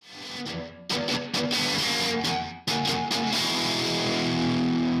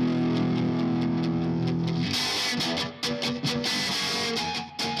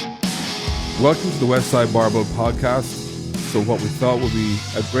Welcome to the Westside Barbell Podcast. So what we thought would be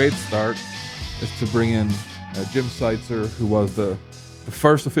a great start is to bring in Jim Seitzer, who was the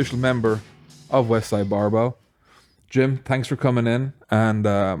first official member of Westside Barbell. Jim, thanks for coming in.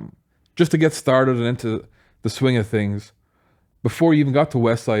 And just to get started and into the swing of things, before you even got to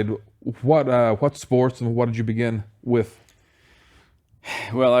Westside, what sports and what did you begin with?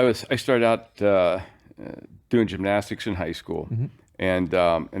 Well, I started out doing gymnastics in high school. Mm-hmm. And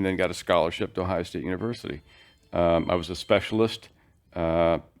then got a scholarship to Ohio State University. I was a specialist.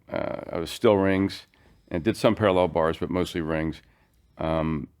 I was still rings and did some parallel bars, but mostly rings.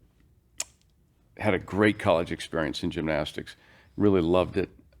 Had a great college experience in gymnastics. Really loved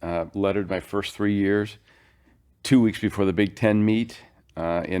it. Lettered my first 3 years. 2 weeks before the Big Ten meet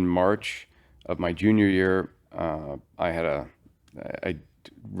in March of my junior year, I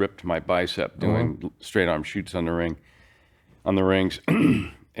ripped my bicep doing straight arm shoots on the rings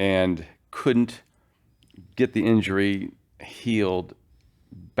and couldn't get the injury healed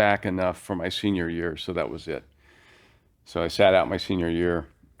back enough for my senior year, so that was it. So I sat out my senior year,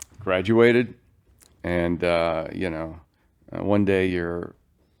 graduated, and one day you're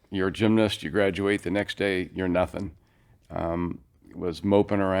a gymnast, you graduate, the next day you're nothing. Was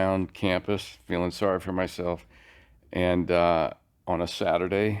moping around campus, feeling sorry for myself, and on a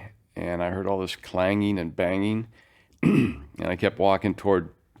Saturday, and I heard all this clanging and banging. And I kept walking toward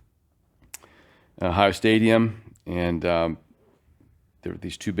Ohio Stadium, and there were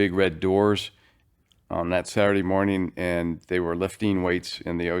these two big red doors on that Saturday morning, and they were lifting weights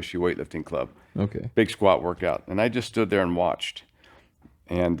in the OSU Weightlifting Club. Okay. Big squat workout. And I just stood there and watched.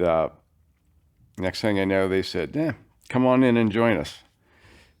 And next thing I know, they said, come on in and join us.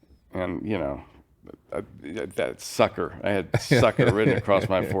 And, that sucker, I had sucker written across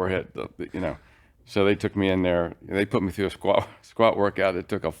my forehead, So they took me in there. They put me through a squat workout. It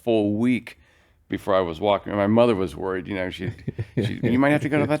took a full week before I was walking. My mother was worried. She you might have to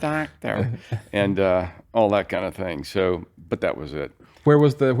go to the doctor, and all that kind of thing. So, but that was it. Where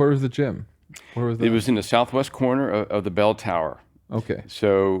was the gym? It was in the southwest corner of the Bell Tower. Okay.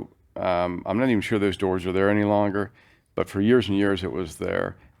 So I'm not even sure those doors are there any longer, but for years and years it was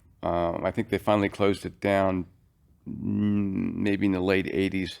there. I think they finally closed it down, maybe in the late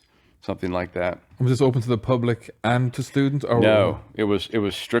 '80s. Something like that. Was this open to the public and to students? Or no, it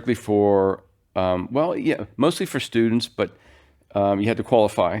was strictly for, mostly for students, but you had to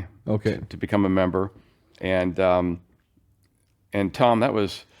qualify to become a member. And Tom, that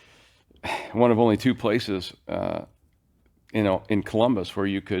was one of only two places, in Columbus where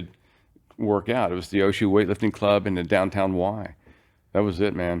you could work out. It was the OSU Weightlifting Club in the downtown Y. That was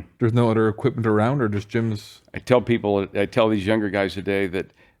it, man. There's no other equipment around, or just gyms? I tell these younger guys today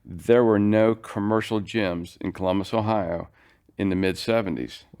that there were no commercial gyms in Columbus, Ohio in the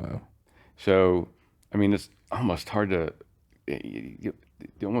mid-'70s. Wow. So, it's almost hard to, you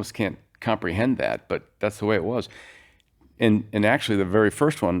almost can't comprehend that, but that's the way it was. And actually the very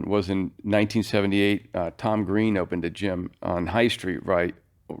first one was in 1978. Tom Green opened a gym on High Street right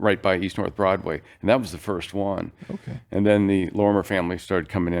by East North Broadway, and that was the first one. Okay. And then the Lorimer family started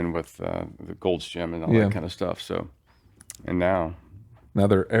coming in with the Gold's Gym and all that kind of stuff. So, and now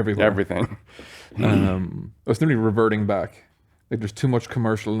they're everywhere. Everything. It's nearly reverting back. Like there's too much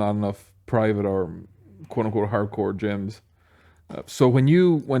commercial, not enough private or quote unquote hardcore gyms. So when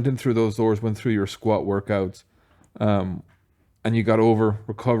you went in through those doors, went through your squat workouts, and you got over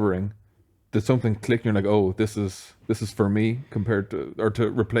recovering, did something click? And you're like, oh, this is for me compared to, or to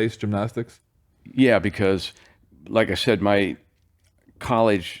replace gymnastics? Yeah, because like I said, my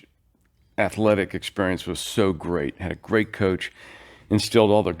college athletic experience was so great. Had a great coach.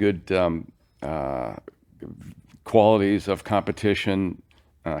 Instilled all the good qualities of competition,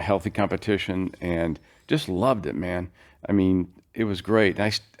 healthy competition, and just loved it, man. It was great.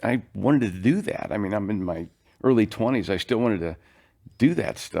 I wanted to do that. I'm in my early 20s. I still wanted to do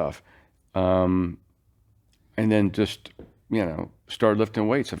that stuff. And then just, started lifting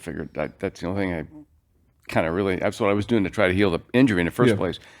weights. I figured that's the only thing that's what I was doing to try to heal the injury in the first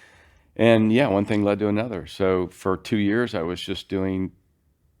place. And one thing led to another. So for 2 years, I was just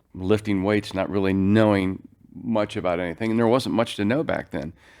lifting weights, not really knowing much about anything. And there wasn't much to know back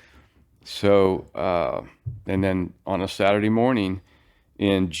then. So, and then on a Saturday morning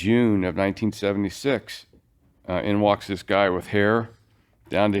in June of 1976, in walks this guy with hair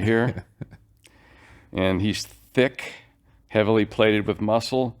down to here. And he's thick, heavily plated with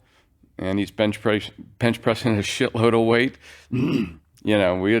muscle, and he's bench pressing a shitload of weight. You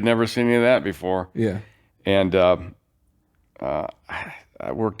know, we had never seen any of that before. Yeah. And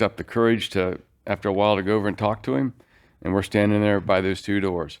I worked up the courage to, after a while, to go over and talk to him. And we're standing there by those two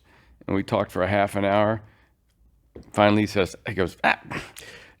doors. And we talked for a half an hour. Finally, he goes,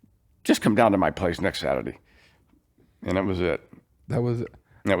 just come down to my place next Saturday. And that was it. That was it.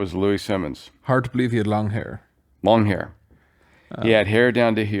 That was Louis Simmons. Hard to believe he had long hair. Long hair. He had hair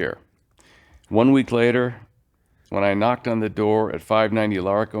down to here. 1 week later, when I knocked on the door at 590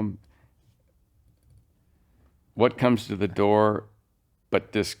 Larkham, what comes to the door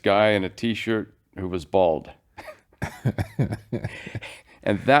but this guy in a T-shirt who was bald?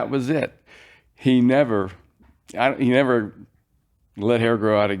 And that was it. He never let hair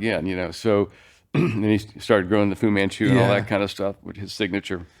grow out again, you know. So then he started growing the Fu Manchu and all that kind of stuff with his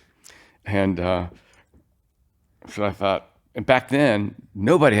signature. And so I thought, and back then,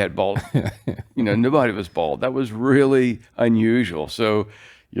 nobody had bald. You know, nobody was bald. That was really unusual. So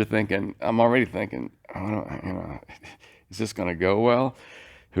you're thinking, I'm already thinking, you know, is this going to go well?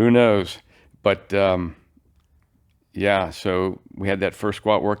 Who knows? But yeah, so we had that first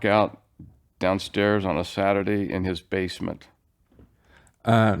squat workout downstairs on a Saturday in his basement.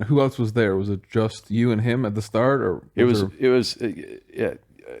 And who else was there? Was it just you and him at the start, or It was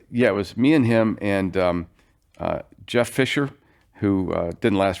me and him and Jeff Fisher, who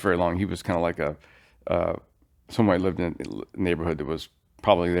didn't last very long. He was kind of like someone I lived in a neighborhood that was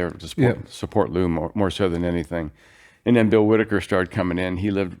probably there to support Lou more so than anything. And then Bill Whitaker started coming in.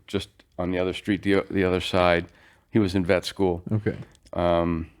 He lived just on the other street, the other side. He was in vet school. Okay.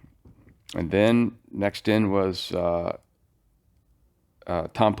 And then next in was Tom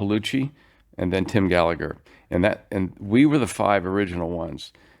Palucci, and then Tim Gallagher. And we were the 5 original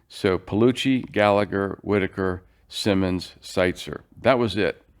ones. So Palucci, Gallagher, Whitaker, Simmons, Seitzer. That was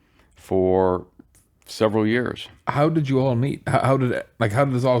it for several years. How did you all meet? How did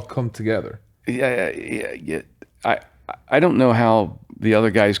this all come together? Yeah. I don't know how the other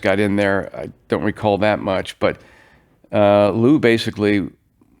guys got in there. I don't recall that much, but Lou basically,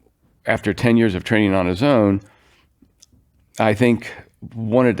 after 10 years of training on his own, I think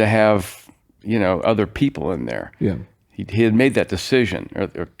wanted to have, you know, other people in there. Yeah. He had made that decision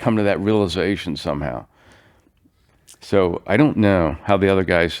or come to that realization somehow. So I don't know how the other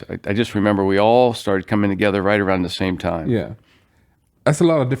guys, I just remember we all started coming together right around the same time. Yeah. That's a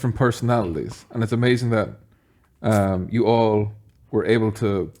lot of different personalities. And it's amazing that you all were able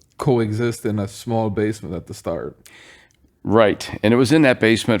to coexist in a small basement at the start. Right. And it was in that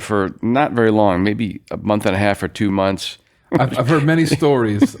basement for not very long, maybe a month and a half or 2 months. I've heard many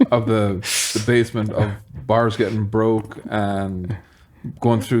stories of the basement, of bars getting broke and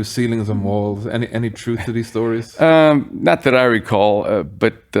going through ceilings and walls. Any truth to these stories? Not that I recall,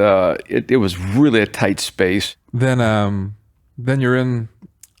 but it was really a tight space. Then you're in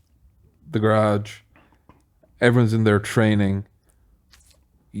the garage. Everyone's in there training.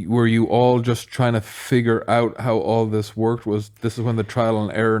 Were you all just trying to figure out how all this worked? This is when the trial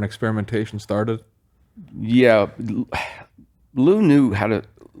and error and experimentation started? Yeah. Lou knew how to,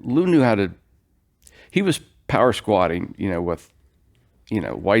 he was power squatting, you know, with, you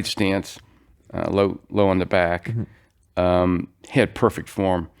know, wide stance, low on the back. Mm-hmm. He had perfect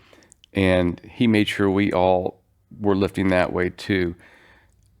form, and he made sure we all were lifting that way too.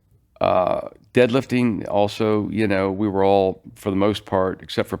 Deadlifting also, you know, we were all, for the most part,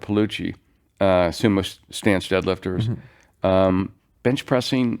 except for Palucci, sumo stance deadlifters. Mm-hmm. Bench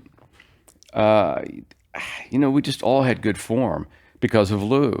pressing, you know, we just all had good form because of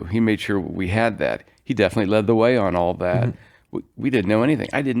Lou. He made sure we had that. He definitely led the way on all that. Mm-hmm. We didn't know anything.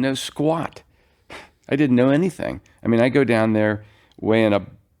 I didn't know squat. I didn't know anything. I mean, I go down there weighing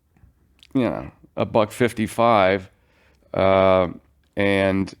 $155,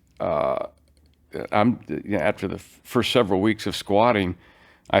 and I'm, you know, after the first several weeks of squatting,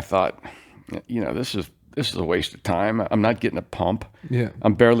 I thought, you know, this is a waste of time. I'm not getting a pump. Yeah.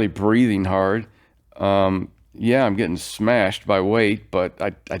 I'm barely breathing hard. Yeah, I'm getting smashed by weight, but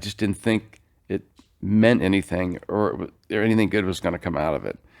I just didn't think it meant anything or anything good was going to come out of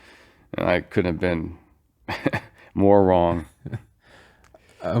it. And I couldn't have been more wrong.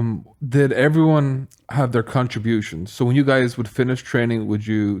 Did everyone have their contributions? So when you guys would finish training, would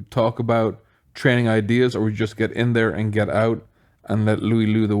you talk about training ideas, or would you just get in there and get out and let Louis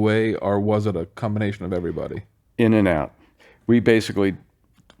Lou the way, or was it a combination of everybody? In and out. We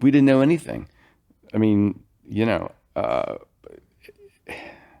didn't know anything. I mean, you know,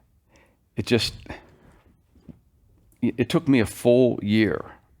 it took me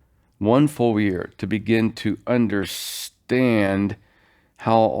one full year to begin to understand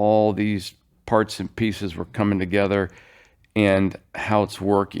how all these parts and pieces were coming together and how it's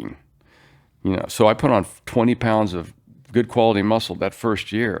working. So I put on 20 pounds of good quality muscle that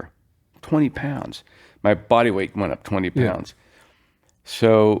first year. 20 pounds. My body weight went up 20 pounds.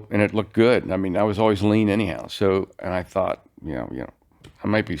 So, and it looked good. I mean, I was always lean anyhow. So, and I thought, I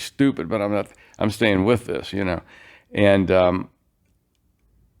might be stupid, but I'm staying with this, And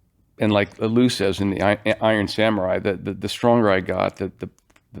like Lou says in the Iron Samurai, the stronger I got, the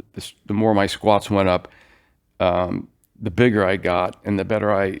more my squats went up, the bigger I got, and the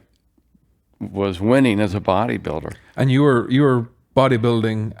better I was winning as a bodybuilder. And you were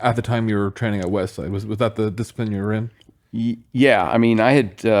bodybuilding at the time you were training at Westside. Was that the discipline you were in? Yeah, I mean, I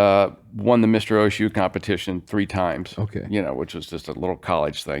had won the Mr. OSU competition 3 times. Okay. Which was just a little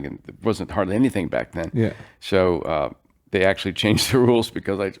college thing, and it wasn't hardly anything back then. Yeah. So they actually changed the rules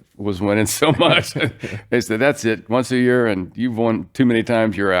because I was winning so much. They said, that's it, once a year, and you've won too many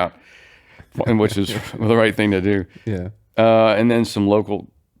times, you're out, and which is the right thing to do. Yeah. And then some local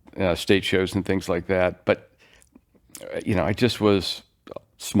state shows and things like that. But, I just was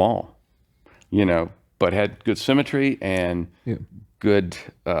small, but had good symmetry and good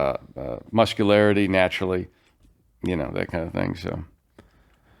muscularity naturally, that kind of thing.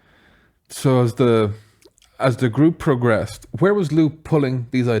 So as the group progressed, where was Lou pulling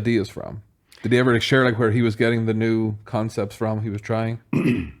these ideas from? Did he ever share like where he was getting the new concepts from he was trying?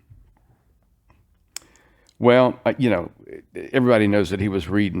 Well, everybody knows that he was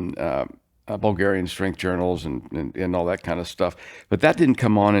reading Bulgarian strength journals and all that kind of stuff, but that didn't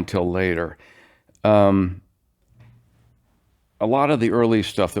come on until later. A lot of the early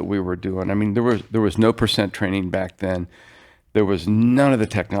stuff that we were doing, I mean, there was no percent training back then. There was none of the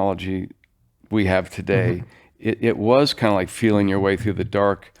technology we have today. Mm-hmm. It was kind of like feeling your way through the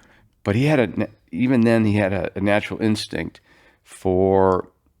dark, but even then he had a natural instinct for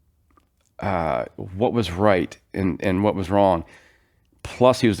what was right and what was wrong.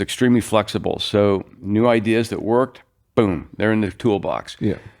 Plus he was extremely flexible. So new ideas that worked, boom, they're in the toolbox.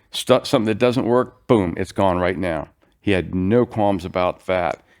 Yeah. Something that doesn't work, boom, it's gone right now. He had no qualms about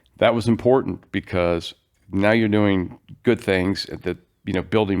that. That was important because now you're doing good things that,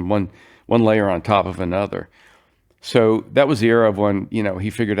 building one layer on top of another. So that was the era of when, he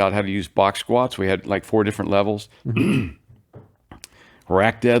figured out how to use box squats. We had like 4 different levels. Mm-hmm.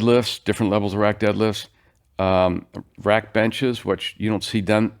 Rack deadlifts, different levels of rack deadlifts. Rack benches, which you don't see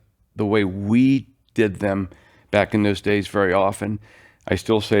done the way we did them back in those days very often. I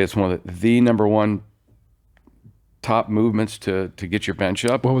still say it's one of the number one top movements to get your bench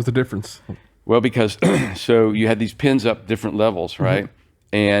up. What was the difference? Well, because so you had these pins up different levels, right?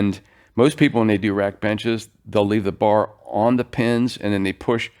 Mm-hmm. And most people, when they do rack benches, they'll leave the bar on the pins and then they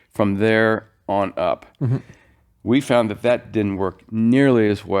push from there on up. Mm-hmm. We found that didn't work nearly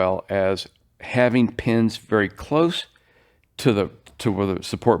as well as having pins very close to where the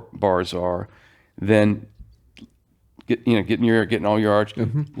support bars are, then getting all your arch,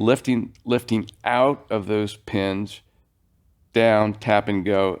 mm-hmm. lifting out of those pins, down, tap and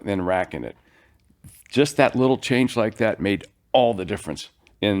go, then racking it. Just that little change like that made all the difference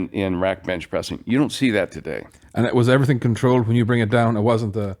in rack bench pressing. You don't see that today. And it was everything controlled when you bring it down. It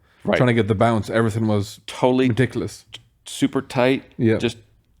wasn't trying to get the bounce. Everything was totally ridiculous. Super tight. Yeah. Just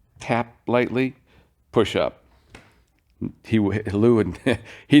tap lightly, push up. Lou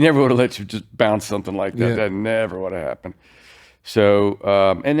he never would have let you just bounce something like that. Yeah. That never would have happened. So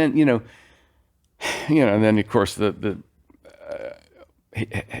and then and then of course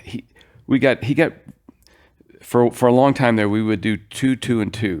he got for a long time there we would do 2, 2,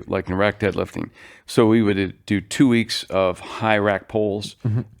 and 2 like in rack deadlifting. So we would do 2 weeks of high rack pulls,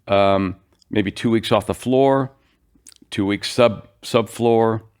 mm-hmm. Maybe 2 weeks off the floor, 2 weeks sub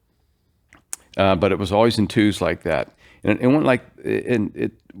floor, but it was always in 2s like that. And it went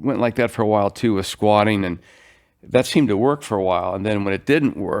like that for a while too with squatting, and that seemed to work for a while. And then when it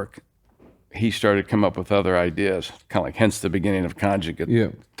didn't work, he started to come up with other ideas, kind of like hence the beginning of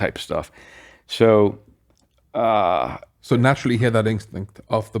conjugate type stuff. So naturally he had that instinct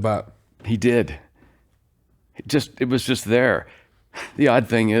off the bat. He did. It was just there. The odd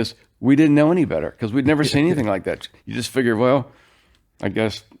thing is we didn't know any better because we'd never seen anything like that. You just figured, well, I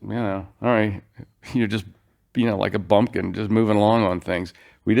guess, all right, you're just, like a bumpkin, just moving along on things.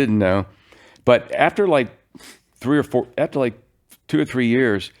 We didn't know. But after like 2 or 3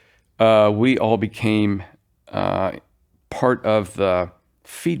 years, we all became part of the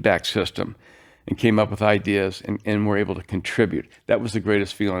feedback system and came up with ideas and were able to contribute. That was the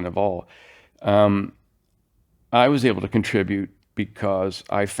greatest feeling of all. I was able to contribute because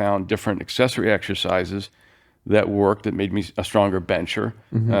I found different accessory exercises that worked, that made me a stronger bencher,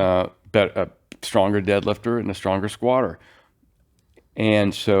 mm-hmm. A stronger deadlifter, and a stronger squatter.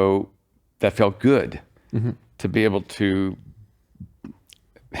 And so that felt good to be able to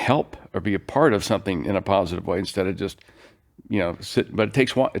help or be a part of something in a positive way instead of just, sit. But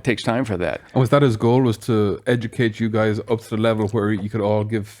it takes time for that. And was that his goal, was to educate you guys up to the level where you could all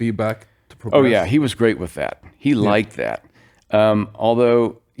give feedback to progress? Oh yeah, he was great with that. He liked that.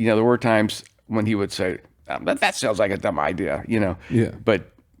 Although, there were times when he would say, that sounds like a dumb idea, Yeah.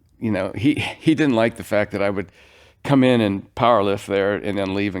 But, he didn't like the fact that I would come in and power lift there and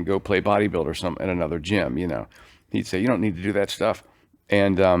then leave and go play bodybuilder or something at another gym, He'd say, you don't need to do that stuff.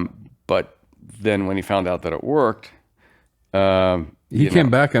 And, but then when he found out that it worked, he came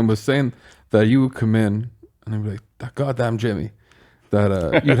back and was saying that you would come in and he'd be like, that goddamn Jimmy,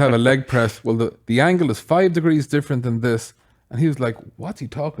 that you'd have a leg press. Well, the angle is 5 degrees different than this. And he was like, what's he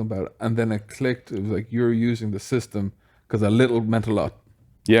talking about? And then it clicked. It was like, you're using the system, because a little meant a lot.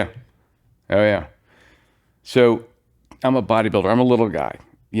 Yeah. Oh yeah. So I'm a bodybuilder. I'm a little guy.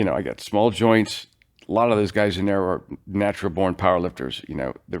 I got small joints. A lot of those guys in there are natural born powerlifters.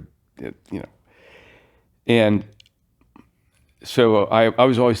 And so I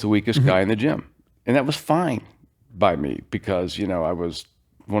was always the weakest guy in the gym, and that was fine by me because I was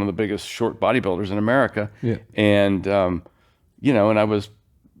one of the biggest short bodybuilders in America. Yeah. And and I was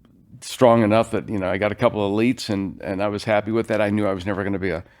strong enough that I got a couple of elites, and I was happy with that. I knew I was never going to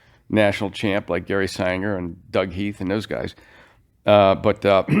be a national champ like Gary Sanger and Doug Heath and those guys. But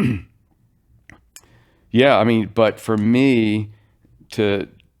but for me to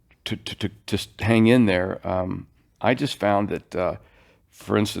just hang in there, I just found that,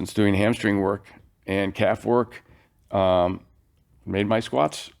 for instance, doing hamstring work and calf work made my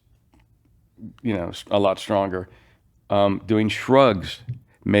squats, a lot stronger. Doing shrugs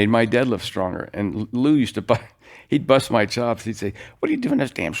made my deadlift stronger. And Lou used to he'd bust my chops. He'd say, what are you doing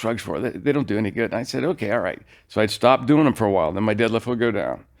those damn shrugs for? They don't do any good. And I said, okay, all right. So I'd stop doing them for a while. Then my deadlift would go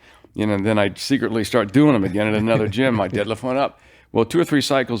down. And then I'd secretly start doing them again at another gym. My deadlift went up. Well, 2 or 3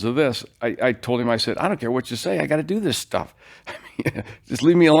 cycles of this, I told him, I said, I don't care what you say. I got to do this stuff. Just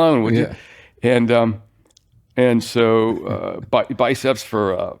leave me alone, would you? And so biceps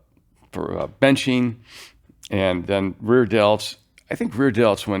for benching, and then rear delts. I think rear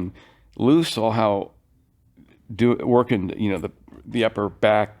delts, when Lou saw how working, the upper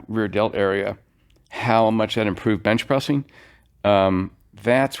back rear delt area, how much that improved bench pressing.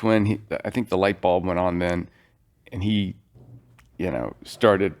 That's when I think the light bulb went on then, and he,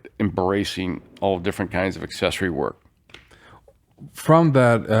 started embracing all different kinds of accessory work. From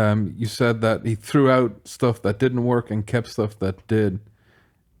that, you said that he threw out stuff that didn't work and kept stuff that did.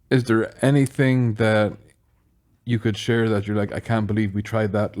 Is there anything that you could share that you're like, I can't believe we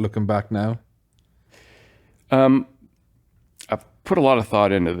tried that, looking back now? I've put a lot of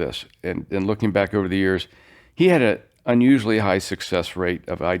thought into this, and looking back over the years, he had an unusually high success rate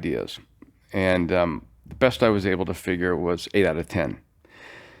of ideas. And the best I was able to figure was 8 out of 10.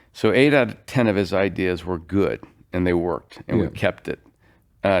 So 8 out of 10 of his ideas were good, and they worked, and we kept it.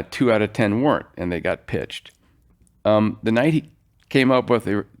 2 out of 10 weren't, and they got pitched. The night he came up with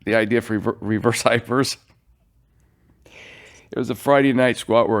the idea for reverse hypers, it was a Friday night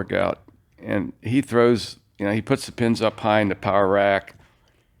squat workout, and he throws, he puts the pins up high in the power rack,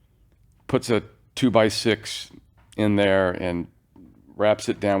 puts a 2x6 in there, and wraps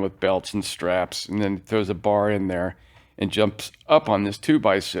it down with belts and straps, and then throws a bar in there and jumps up on this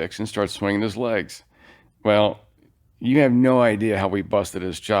 2x6 and starts swinging his legs. Well, you have no idea how we busted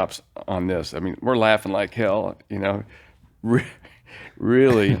his chops on this. I mean, we're laughing like hell,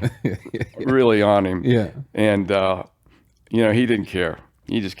 really, really on him. Yeah. And, he didn't care.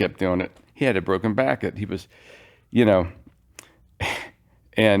 He just kept doing it. He had a broken back. He was,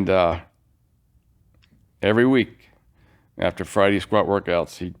 and every week after Friday squat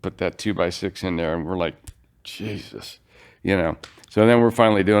workouts, he'd put that 2x6 in there, and we're like, Jesus, So then we're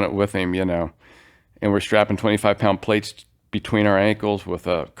finally doing it with him, and we're strapping 25-pound plates between our ankles with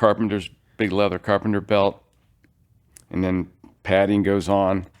a big leather carpenter belt, and then padding goes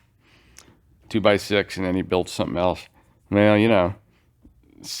on, 2x6, and then he built something else. Well,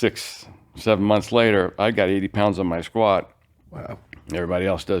 6, 7 months later, I got 80 pounds on my squat. Wow. Everybody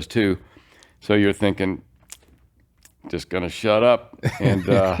else does too. So you're thinking, just gonna shut up and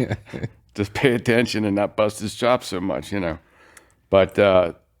just pay attention and not bust his chops so much, But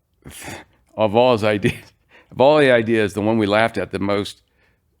of all the ideas, the one we laughed at the most,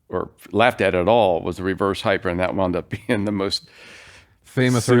 or laughed at all, was the reverse hyper, and that wound up being the most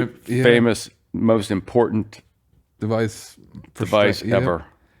famous, most important device ever.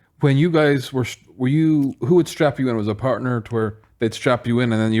 When you guys were you, who would strap you in? Was a partner to where they'd strap you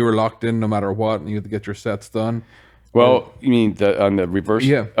in and then you were locked in no matter what, and you had to get your sets done? Well, you mean on the reverse?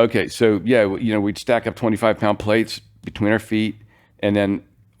 Yeah. Okay, so yeah, we'd stack up 25-pound plates between our feet, and then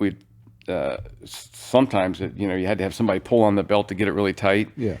we'd sometimes you had to have somebody pull on the belt to get it really tight.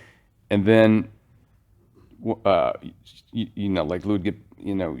 Yeah. And then like Lou would get,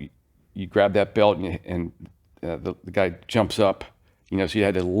 you grab that belt and the guy jumps up, so you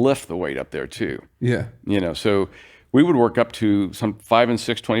had to lift the weight up there too. Yeah. So we would work up to some 5 and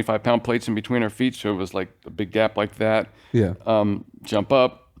 6 25-pound plates in between our feet. So it was like a big gap like that. Yeah. Jump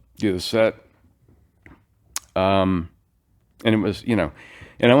up, do the set. And it was,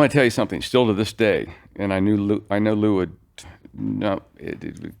 and I want to tell you something still to this day. And I know Lou would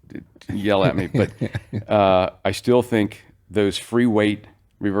yell at me, but I still think those free weight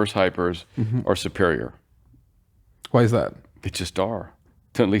reverse hypers are superior. Why is that? They just are.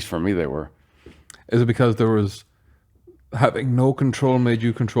 At least for me, they were. Is it because there was having no control made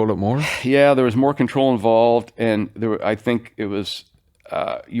you control it more? Yeah, there was more control involved, and I think it was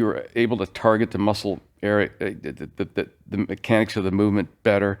you were able to target the muscle area, the mechanics of the movement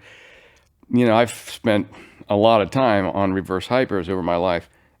better. I've spent a lot of time on reverse hypers over my life,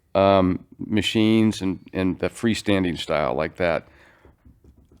 machines and the freestanding style like that.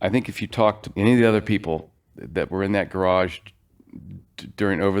 I think if you talk to any of the other people that were in that garage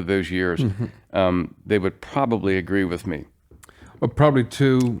over those years, they would probably agree with me. Well, probably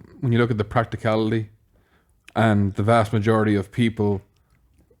too, when you look at the practicality and the vast majority of people,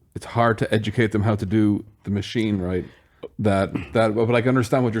 it's hard to educate them how to do the machine right. But I can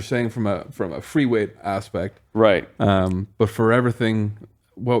understand what you're saying from a free weight aspect. Right. But for everything,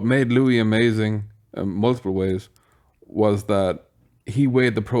 what made Louis amazing in multiple ways was that he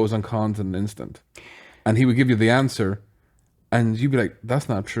weighed the pros and cons in an instant. And he would give you the answer, and you'd be like, that's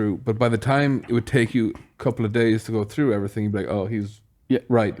not true. But by the time it would take you a couple of days to go through everything, you'd be like, oh, he's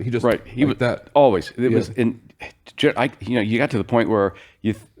right. He just right. He like was that. Always. It was in. You got to the point where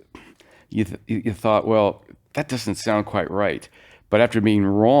you thought, well, that doesn't sound quite right. But after being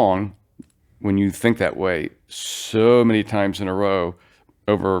wrong, when you think that way so many times in a row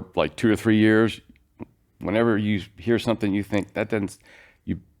over like 2 or 3 years, whenever you hear something you think that doesn't,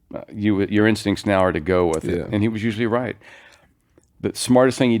 your instincts now are to go with it. And he was usually right. The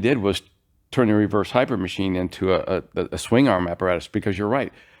smartest thing he did was turn the reverse hyper machine into a swing arm apparatus, because you're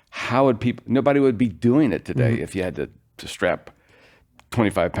right. How would nobody would be doing it today if you had to strap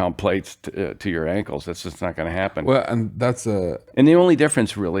 25-pound plates to your ankles. That's just not going to happen. Well, and and the only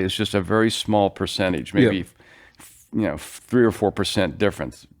difference really is just a very small percentage, maybe 3 or 4%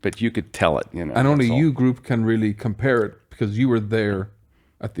 difference, but you could tell it. And only you group can really compare it, because you were there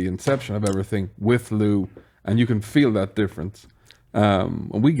at the inception of everything with Lou, and you can feel that difference. And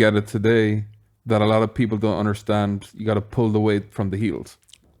we get it today that a lot of people don't understand. You got to pull the weight from the heels.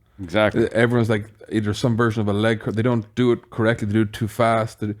 Exactly. Everyone's like either some version of a leg. They don't do it correctly. They do it too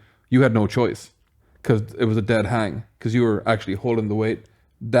fast. You had no choice because it was a dead hang, because you were actually holding the weight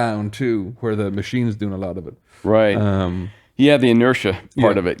down to where the machine's doing a lot of it. Right. The inertia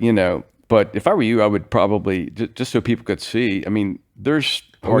part of it, But if I were you, I would probably, just so people could see, I mean, there's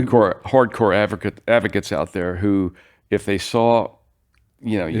hardcore advocates out there who, if they saw,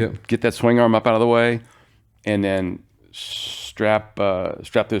 you get that swing arm up out of the way and then strap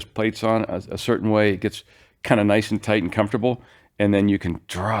those plates on a certain way, it gets kind of nice and tight and comfortable, and then you can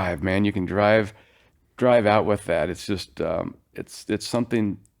drive, man. You can drive out with that. It's just it's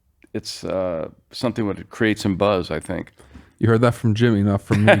something that would create some buzz, I think. You heard that from Jimmy, not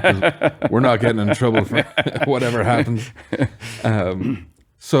from me, because we're not getting in trouble for whatever happens.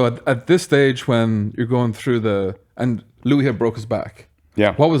 So at this stage, when you're going through and Louis had broke his back.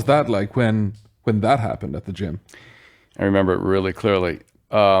 Yeah. What was that like when that happened at the gym? I remember it really clearly.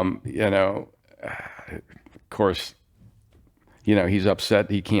 Of course, he's upset.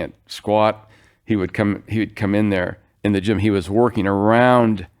 He can't squat. He would come in there in the gym. He was working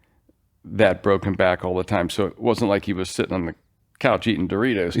around that broken back all the time. So it wasn't like he was sitting on the couch eating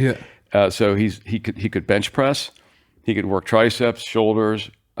Doritos. Yeah. So he could bench press. He could work triceps,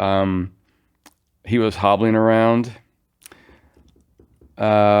 shoulders. He was hobbling around.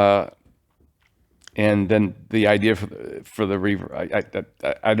 And then the idea for the reverse,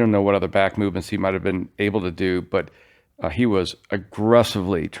 I don't know what other back movements he might have been able to do, but he was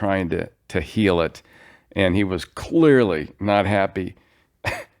aggressively trying to heal it, and he was clearly not happy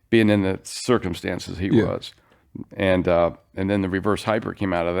being in the circumstances he was, and then the reverse hyper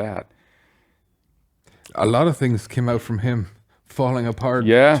came out of that. A lot of things came out from him falling apart.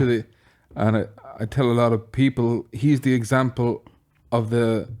 Yeah. And I tell a lot of people he's the example of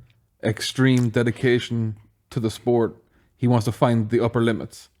the extreme dedication to the sport. He wants to find the upper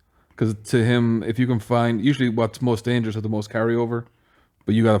limits, Because to him, if you can find, usually what's most dangerous is the most carryover,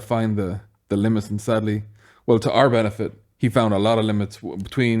 but you got to find the limits. And sadly, well, to our benefit, he found a lot of limits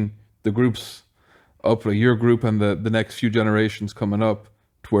between the groups up, like your group and the next few generations coming up,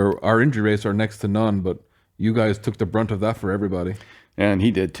 to where our injury rates are next to none. But you guys took the brunt of that for everybody. And he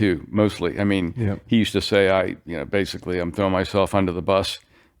did too, mostly. I mean, Yep. he used to say, basically, I'm throwing myself under the bus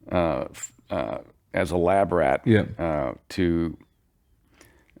as a lab rat Yeah. to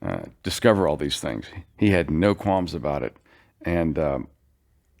discover all these things. He had no qualms about it, and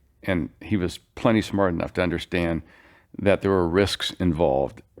he was plenty smart enough to understand that there were risks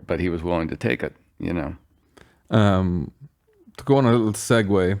involved, but he was willing to take it. To go on a little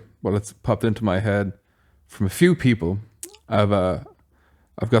segue, well, it's popped into my head from a few people. I've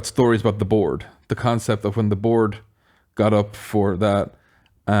got stories about the board, the concept of when the board got up for that,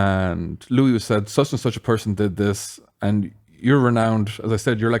 and Louis said such and such a person did this, and you're renowned, as I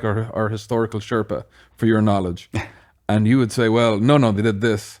said, you're like our historical Sherpa for your knowledge, and you would say, well, no, they did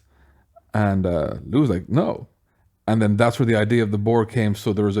this, and Louis was like, no. And then that's where the idea of the board came.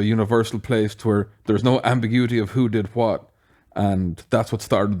 So there was a universal place to where there's no ambiguity of who did what. And that's what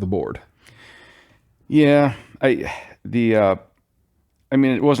started the board. Yeah. I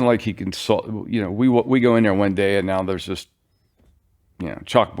mean, it wasn't like he consult, we go in there one day and now there's just,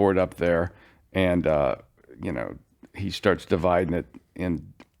 chalkboard up there and, he starts dividing it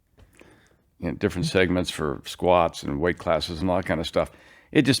in different segments for squats and weight classes and all that kind of stuff.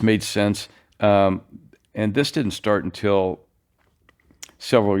 It just made sense. And this didn't start until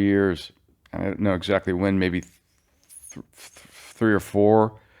several years. I don't know exactly when, maybe 3 or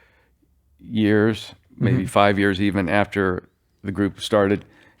 4 years, maybe 5 years even after the group started.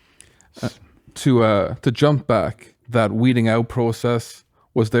 To jump back, that weeding out process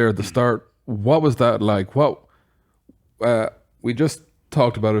was there at the start. What was that like? We just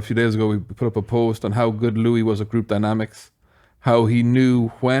talked about it a few days ago. We put up a post on how good Louis was at group dynamics, how he knew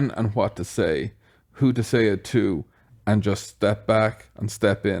when and what to say, who to say it to, and just step back and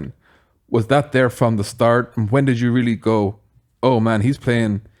step in. Was that there from the start? And when did you really go, oh man, he's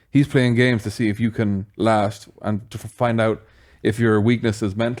playing games to see if you can last and to find out if your weakness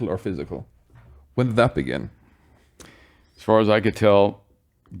is mental or physical? When did that begin? As far as I could tell,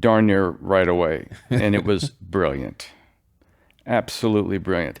 darn near right away. And it was brilliant. Absolutely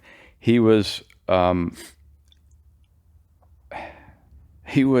brilliant. He was,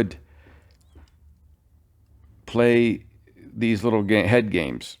 he would play these little head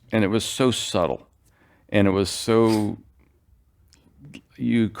games, and it was so subtle, and it was so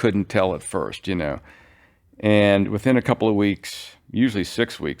you couldn't tell at first, And within a couple of weeks, usually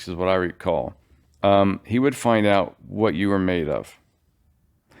 6 weeks is what I recall, he would find out what you were made of,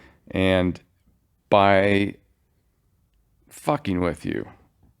 and by fucking with you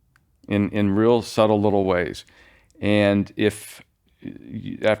in real subtle little ways, and if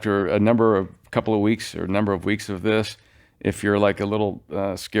after a couple of weeks or a number of weeks of this, if you're like a little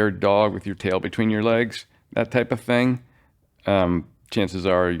scared dog with your tail between your legs, that type of thing, chances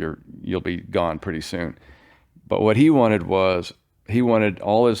are you'll be gone pretty soon. But what he wanted was, he wanted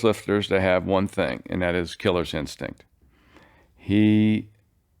all his lifters to have one thing, and that is killer's instinct.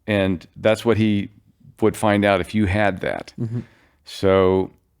 And that's what he would find out if you had that. Mm-hmm.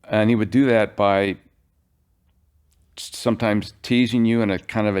 So, and he would do that by sometimes teasing you in a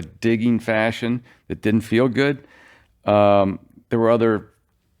kind of a digging fashion that didn't feel good. There were other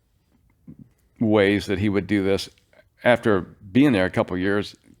ways that he would do this. After being there a couple of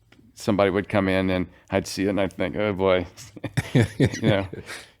years, somebody would come in and I'd see it and I'd think, oh boy, here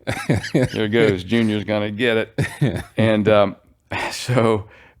goes, Junior's gonna get it. And that's how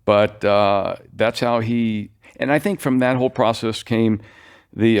and I think from that whole process came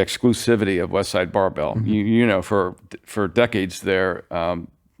the exclusivity of Westside Barbell. Mm-hmm. For decades there,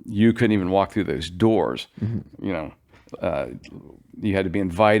 you couldn't even walk through those doors. Mm-hmm. You had to be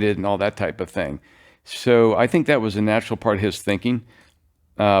invited and all that type of thing. So I think that was a natural part of his thinking.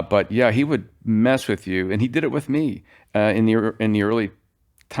 But yeah, he would mess with you, and he did it with me in the early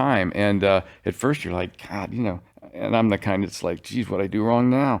time. And at first you're like, God, and I'm the kind that's like, geez, what I do wrong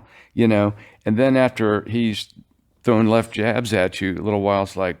now, And then after he's throwing left jabs at you a little while,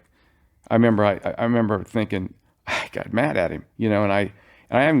 it's like, I remember thinking, I got mad at him, and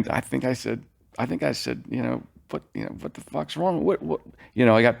I think I said, what the fuck's wrong? What,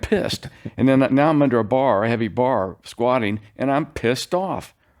 I got pissed. And then now I'm under a heavy bar, squatting, and I'm pissed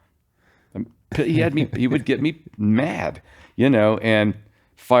off. He would get me mad, and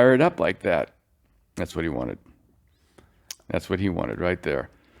fired up like that. That's what he wanted. That's what he wanted right there.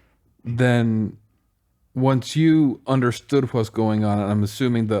 Then once you understood what's going on, and I'm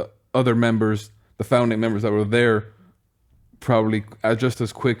assuming that other members, the founding members that were there, probably just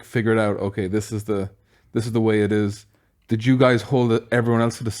as quick figured out, okay, this is the way it is. Did you guys hold everyone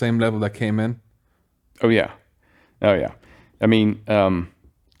else to the same level that came in? Oh yeah. I mean,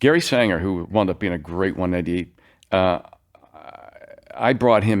 Gary Sanger, who wound up being a great 198, I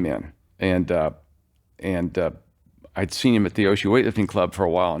brought him in, and I'd seen him at the Oshie Weightlifting Club for a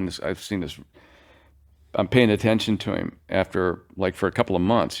while, and I've seen this. I'm paying attention to him after, like, for a couple of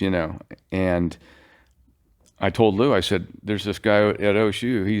months, and I told Lou, I said, "There's this guy at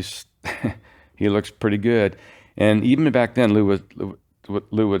OSU. He looks pretty good." And even back then, Lou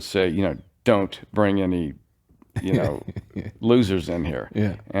would say, "Don't bring any, losers in here."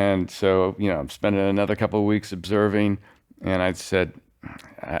 Yeah. And so, I'm spending another couple of weeks observing, and I said,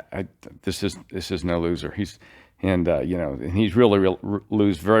 "This is no loser." And he's really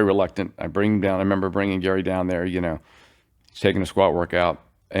Lou's very reluctant. I bring him down. I remember bringing Gary down there. He's taking a squat workout,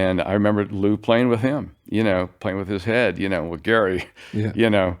 and I remember Lou playing with him. Playing with his head. With Gary.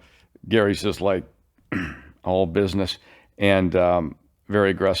 Yeah. Gary's just like all business and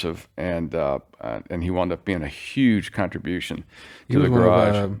very aggressive, and he wound up being a huge contribution to the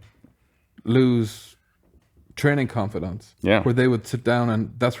garage. One of Lou's training confidants. Yeah. Where they would sit down,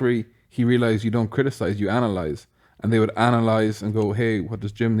 and that's where he realized you don't criticize, you analyze. And they would analyze and go, "Hey, what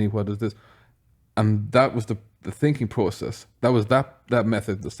does Jim need? What does this?" And that was the thinking process. That was that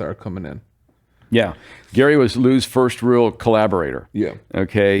method that started coming in. Yeah. Gary was Lou's first real collaborator. Yeah.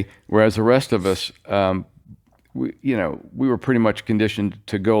 Okay. Whereas the rest of us, we were pretty much conditioned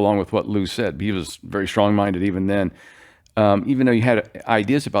to go along with what Lou said. He was very strong-minded even then, even though he had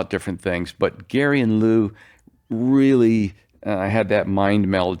ideas about different things. But Gary and Lou really had that mind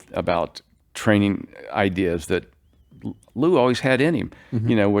meld about training ideas that Lou always had in him,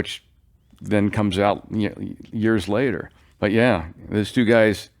 which then comes out years later. But yeah, those two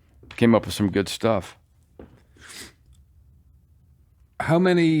guys came up with some good stuff. How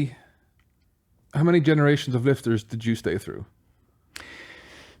many generations of lifters did you stay through?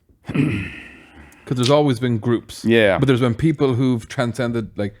 Because there's always been groups. Yeah. But there's been people who've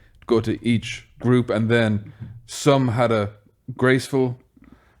transcended, like, go to each group, and then some had a graceful,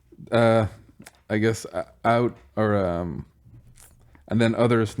 out, or and then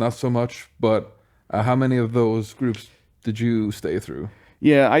others not so much. But how many of those groups did you stay through?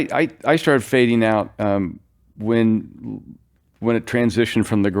 Yeah, I started fading out when it transitioned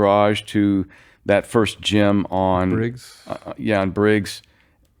from the garage to that first gym on Briggs. On Briggs,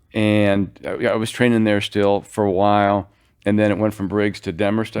 and I was training there still for a while, and then it went from Briggs to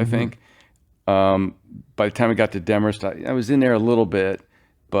Demorest, I think. By the time I got to Demorest, I was in there a little bit,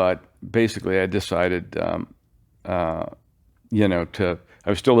 but basically I decided, I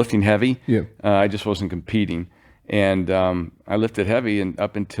was still lifting heavy. Yeah. I just wasn't competing. And I lifted heavy, and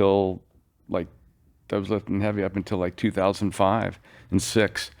up until like 2005 and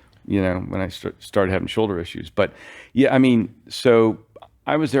 6, when I started having shoulder issues. But yeah, I mean, so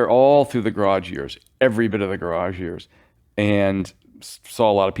I was there all through the garage years, every bit of the garage years, and saw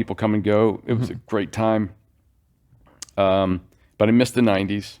a lot of people come and go. It was a great time. But I missed the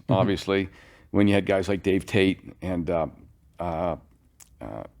 90s, obviously, when you had guys like Dave Tate and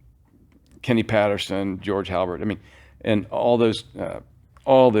Kenny Patterson, George Halbert. I mean, and all those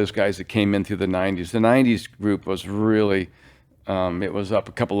guys that came in through the 90s. The 90s group was really, it was up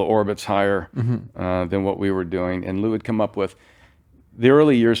a couple of orbits higher than what we were doing. And Lou had come up with the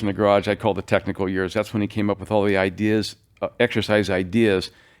early years in the garage, I call the technical years. That's when he came up with all the ideas, exercise ideas.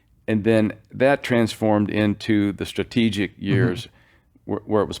 And then that transformed into the strategic years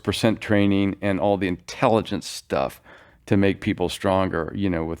where it was percent training and all the intelligence stuff to make people stronger,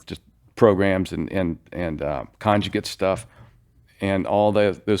 with just programs and conjugate stuff and all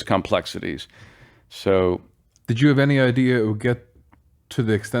those complexities. So, did you have any idea it would get to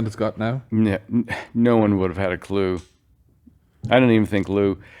the extent it's got now? No one would have had a clue. I don't even think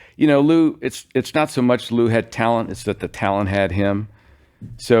Lou. Lou, it's not so much Lou had talent, it's that the talent had him.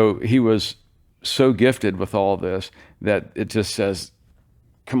 So he was so gifted with all this that it just says,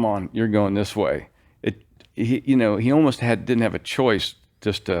 come on, you're going this way. He almost didn't have a choice.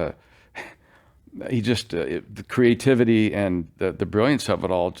 The creativity and the brilliance of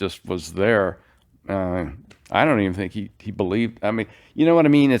it all just was there. I don't even think he believed. I mean, you know what I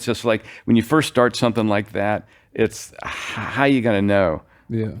mean? It's just like when you first start something like that, it's how you gonna know?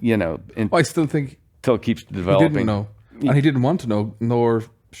 Yeah. I still think until it keeps developing. He didn't know, and he didn't want to know, nor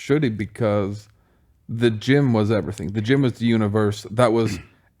should he, because the gym was everything. The gym was the universe. That was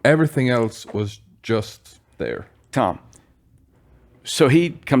everything else was just there. Tom, So he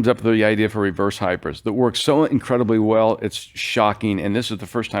comes up with the idea for reverse hypers that works so incredibly well. It's shocking. And this is the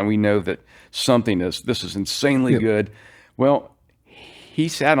first time we know that this is insanely good. Well, he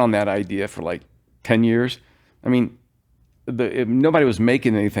sat on that idea for like 10 years. I mean, nobody was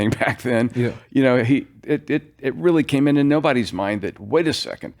making anything back then. Yeah. You know, it really came into nobody's mind that, wait a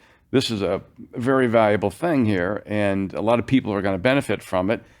second, this is a very valuable thing here, and a lot of people are going to benefit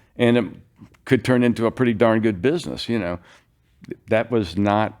from it, and it could turn into a pretty darn good business. You know, that was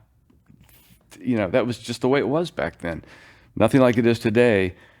not, you know, that was just the way it was back then. Nothing like it is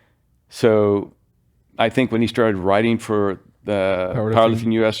today. So I think when he started writing for the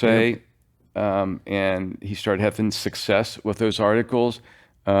Powerlifting USA, and he started having success with those articles,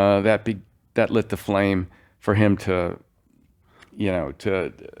 that lit the flame for him to, you know,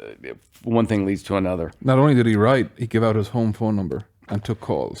 one thing leads to another. Not only did he write, he gave out his home phone number and took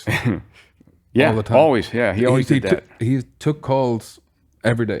calls. Yeah, all the time. Always. Yeah, he always did that. He took calls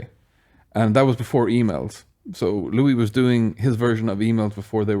every day, and that was before emails. So Louis was doing his version of emails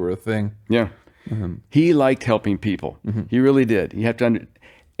before they were a thing. Yeah, he liked helping people. He really did. You have to,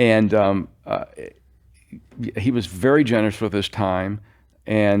 he was very generous with his time,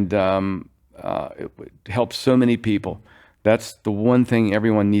 and it helped so many people. That's the one thing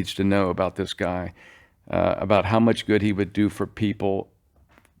everyone needs to know about this guy, about how much good he would do for people,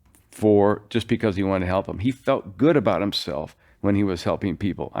 just because he wanted to help them. He felt good about himself when he was helping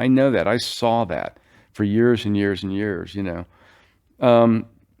people. I know that. I saw that for years and years and years, you know.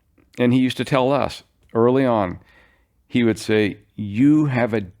 And he used to tell us early on, he would say, you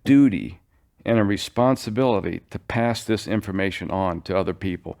have a duty and a responsibility to pass this information on to other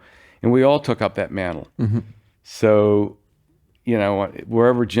people. And we all took up that mantle. So, you know,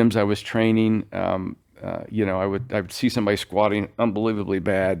 wherever gyms I was training, you know, I would see somebody squatting unbelievably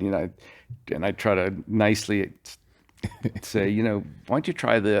bad, you know, and I'd try to nicely say, you know, why don't you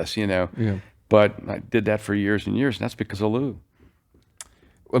try this, you know? Yeah. But I did that for years and years, and that's because of Lou.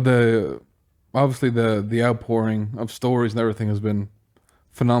 Well, obviously the outpouring of stories and everything has been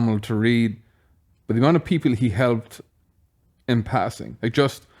phenomenal to read, but the amount of people he helped in passing, like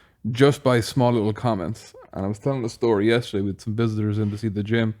just by small little comments. And I was telling a story yesterday with some visitors in to see the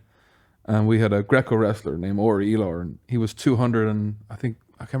gym, and we had a Greco wrestler named Ori Elor, and he was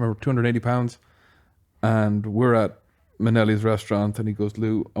 280 pounds, and we're at Manelli's restaurant, and he goes,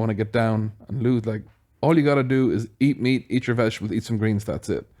 Lou, I want to get down. And Lou's like, all you got to do is eat meat, eat your vegetables, eat some greens, that's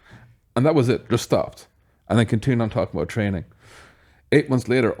it. And that was it, just stopped. And then continued on talking about training. 8 months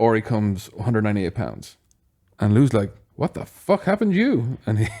later, Ori comes 198 pounds. And Lou's like, what the fuck happened to you?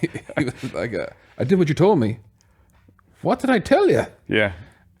 And he was like, I did what you told me. What did I tell you? Yeah.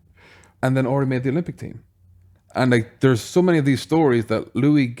 And then Ori made the Olympic team. And like, there's so many of these stories that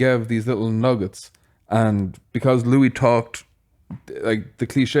Louis gave these little nuggets. And because Louis talked, like the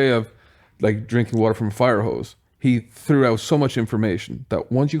cliche of like drinking water from a fire hose, he threw out so much information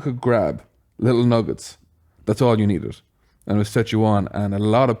that once you could grab little nuggets, that's all you needed. And it would set you on. And a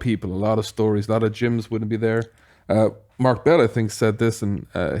lot of people, a lot of stories, a lot of gyms wouldn't be there. Mark Bell, I think, said this in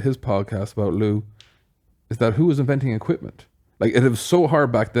his podcast about Lou, is that who was inventing equipment? Like, it was so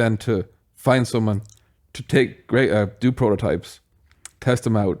hard back then to find someone to take do prototypes, test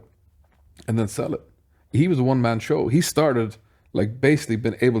them out, and then sell it. He was a one-man show. He started, like, basically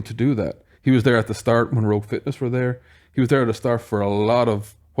been able to do that. He was there at the start when Rogue Fitness were there. He was there at the start for a lot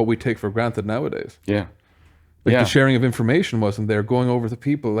of what we take for granted nowadays. Yeah. Like, the sharing of information wasn't there. Going over to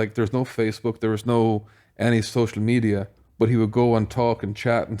people, like, there's no Facebook, there was no any social media, but he would go and talk and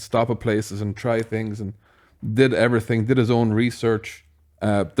chat and stop at places and try things and did everything, did his own research.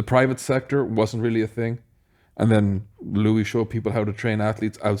 The private sector wasn't really a thing. And then Louis showed people how to train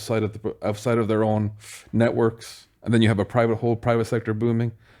athletes outside of their own networks. And then you have a whole private sector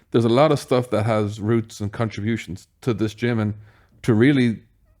booming. There's a lot of stuff that has roots and contributions to this gym and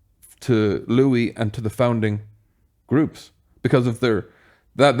to Louis and to the founding groups. Because if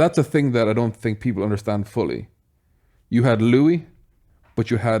that's a thing that I don't think people understand fully. You had Louis,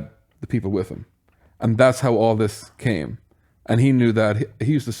 but you had the people with him. And that's how all this came. And he knew that.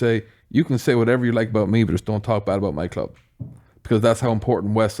 He used to say, you can say whatever you like about me, but just don't talk bad about my club. Because that's how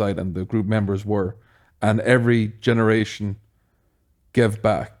important Westside and the group members were. And every generation gave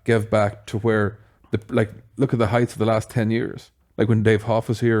back to where, look at the heights of the last 10 years. Like when Dave Hoff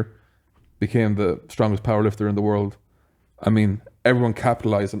was here, became the strongest powerlifter in the world. I mean, everyone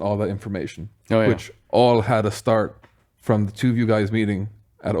capitalized on all that information, which all had a start from the two of you guys meeting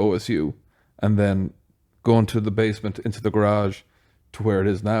at OSU and then going to the basement into the garage to where it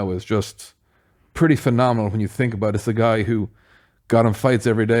is now is just pretty phenomenal when you think about it. It's a guy who got in fights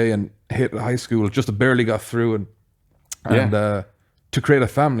every day and hit high school, just barely got through and to create a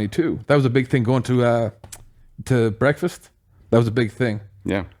family too. That was a big thing. Going to breakfast, that was a big thing.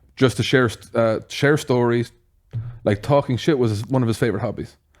 Yeah. Just to share stories, like talking shit was one of his favorite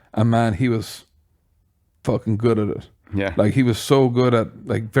hobbies. And man, he was fucking good at it. Yeah. Like he was so good at,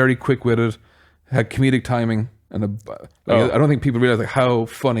 like, very quick witted, had comedic timing, and I don't think people realize like how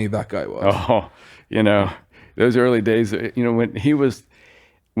funny that guy was. Oh, those early days, when he was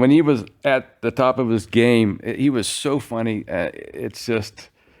at the top of his game, he was so funny. It's just,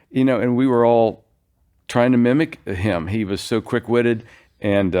 and we were all trying to mimic him. He was so quick-witted,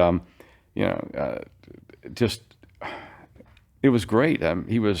 and just, it was great.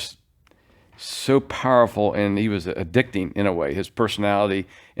 He was so powerful, and he was addicting in a way. His personality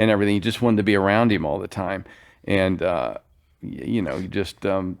and everything. You just wanted to be around him all the time, and you just,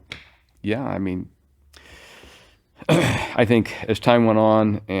 yeah. I mean, I think as time went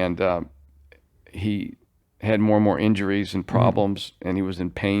on, and he had more and more injuries and problems, and he was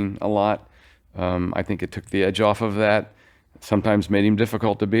in pain a lot. I think it took the edge off of that. Sometimes made him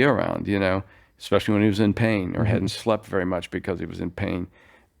difficult to be around, especially when he was in pain or hadn't slept very much because he was in pain.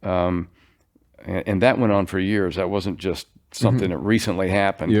 And that went on for years. That wasn't just something that recently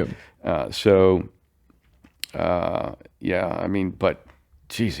happened. Yep. Yeah, I mean, but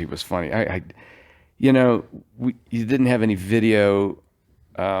geez, he was funny. You didn't have any video.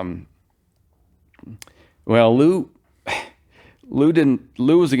 Well, Lou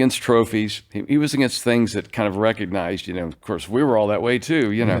was against trophies. He was against things that kind of recognized, of course we were all that way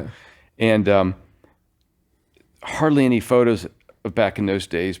too, Yeah. and hardly any photos back in those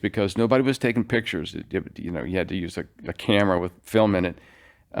days because nobody was taking pictures. You had to use a camera with film in it.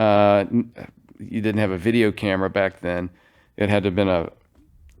 You didn't have a video camera back then. It had to have been a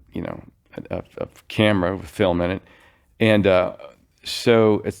camera with film in it. And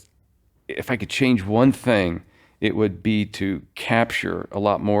so if I could change one thing, it would be to capture a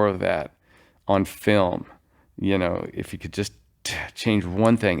lot more of that on film. If you could just change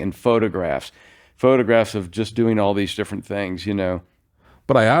one thing, and photographs of just doing all these different things,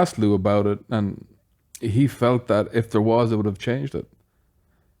 But I asked Lou about it, and he felt that if there was, it would have changed it.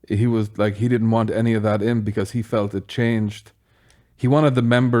 He was like, he didn't want any of that in because he felt it changed. He wanted the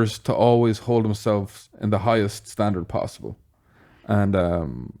members to always hold themselves in the highest standard possible. And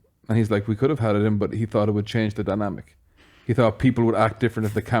he's like, we could have had it in, but he thought it would change the dynamic. He thought people would act different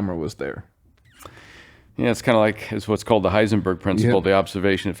if the camera was there. Yeah, it's kind of like it's what's called the Heisenberg principle. Yeah. The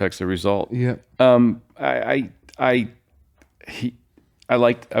observation affects the result. Yeah. I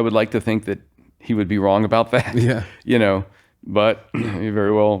would like to think that he would be wrong about that. Yeah. But he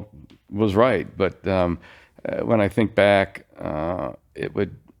very well was right. But when I think back, it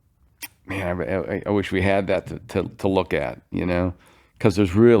would, man, I wish we had that to look at, because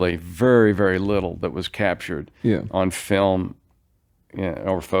there's really very, very little that was captured on film,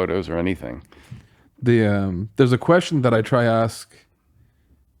 or photos or anything. There's a question that I try ask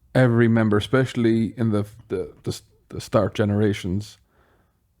every member, especially in the start generations,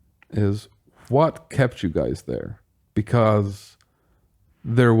 is what kept you guys there? Because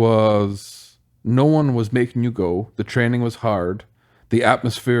no one was making you go. The training was hard. The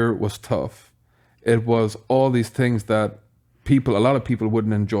atmosphere was tough. It was all these things that a lot of people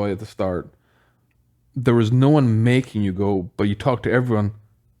wouldn't enjoy at the start. There was no one making you go, but you talked to everyone.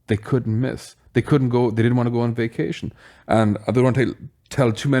 They couldn't miss. They couldn't go. They didn't want to go on vacation. And I don't want to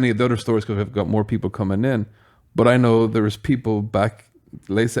tell too many of the other stories because we've got more people coming in. But I know there was people back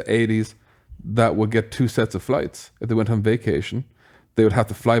late 80s that would get 2 sets of flights if they went on vacation. They would have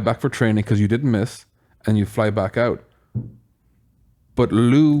to fly back for training because you didn't miss, and you fly back out. But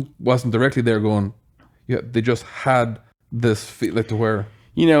Lou wasn't directly there going, yeah, they just had this feel like to where...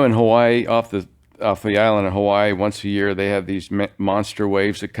 In Hawaii, off the island of Hawaii, once a year, they have these monster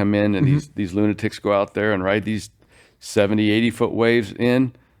waves that come in, and these lunatics go out there and ride these 70, 80-foot waves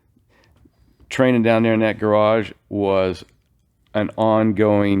in. Training down there in that garage was an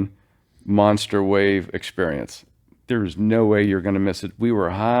ongoing monster wave experience. There's no way you're going to miss it. We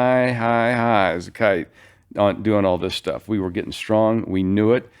were high as a kite on doing all this stuff. We were getting strong. We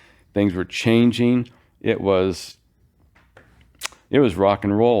knew it. Things were changing. It was rock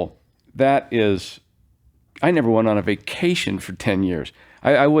and roll. I never went on a vacation for 10 years.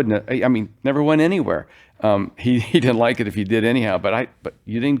 I wouldn't, never went anywhere. He didn't like it if you did anyhow, but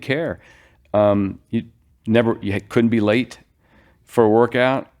you didn't care. You couldn't be late for a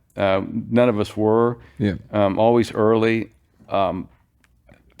workout. None of us were. Yeah. Always early.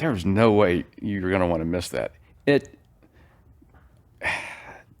 There was no way you were going to want to miss that.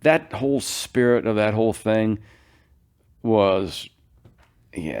 That whole spirit of that whole thing was,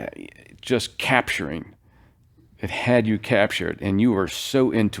 just capturing it had you captured, and you were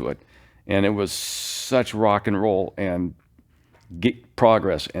so into it, and it was such rock and roll and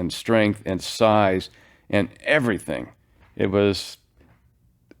progress and strength and size and everything. It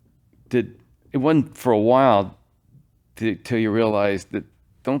wasn't for a while till you realized that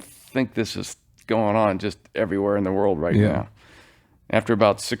don't think this is going on just everywhere in the world right now. After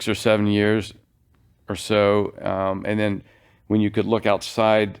about 6 or 7 years or so, and then when you could look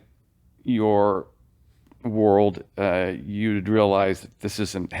outside your world, you'd realize that this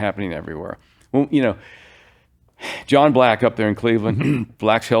isn't happening everywhere. Well, you know, John Black up there in Cleveland,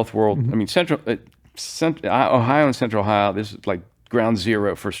 Black's Health World. I mean, Ohio and Central Ohio, this is like ground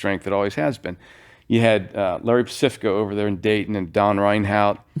zero for strength. It always has been. You had Larry Pacifico over there in Dayton and Don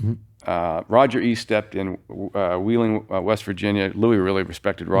Reinhout. Roger E. stepped in Wheeling, West Virginia. Louis really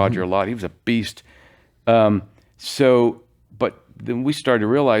respected Roger a lot. He was a beast. But then we started to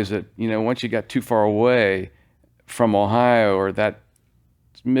realize that, you know, once you got too far away from Ohio or that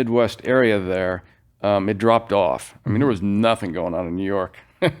Midwest area there, it dropped off. I mean, there was nothing going on in New York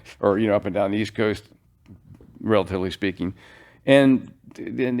or, you know, up and down the East Coast, relatively speaking. And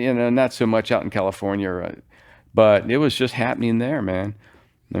you know, not so much out in California, but it was just happening there, man.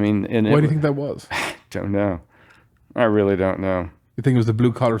 I mean, why do you think that was? Don't know. I really don't know. You think it was the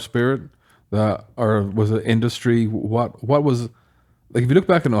blue collar spirit, or was it industry? What was, like, if you look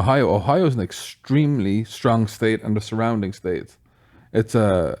back in Ohio is an extremely strong state, and the surrounding states,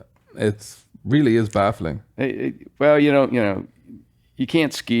 it's really is baffling. Well, you know, you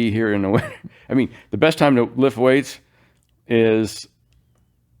can't ski here in the winter. I mean, the best time to lift weights is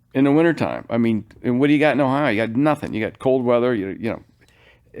in the wintertime. I mean, and what do you got in Ohio? You got nothing. You got cold weather, you know,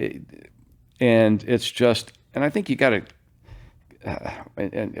 and it's just, and I think you got to,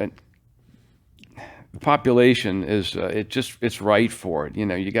 and the population is, it's right for it. You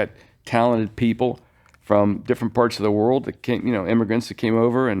know, you got talented people from different parts of the world that came, you know, immigrants that came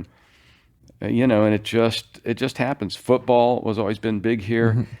over, and, you know, and it just happens. Football was always been big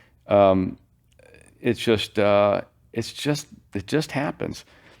here. It just happens.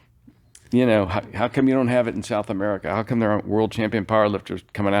 You know, how come you don't have it in South America? How come there aren't world champion powerlifters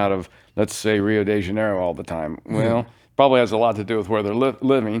coming out of, let's say, Rio de Janeiro all the time? Well, probably has a lot to do with where they're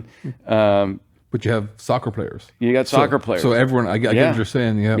living. But you have soccer players. You got soccer players. So everyone, I get what you're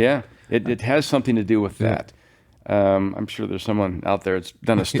saying. Yeah. It has something to do with that. I'm sure there's someone out there that's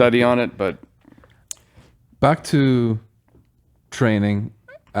done a study on it, but back to training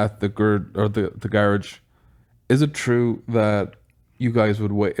at the garage. Is it true that you guys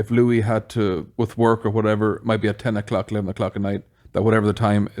would wait if Louis had to, with work or whatever, it might be at 10 o'clock, 11 o'clock at night, that whatever the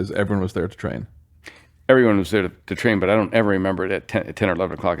time is, everyone was there to train? Everyone was there to train, but I don't ever remember it at 10 or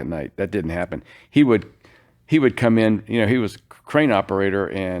 11 o'clock at night. That didn't happen. He would come in, you know, he was crane operator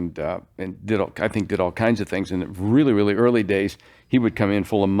and did all kinds of things. In the really, really early days, he would come in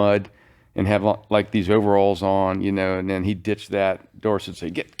full of mud and have like these overalls on, you know, and then he'd ditch that. Doris would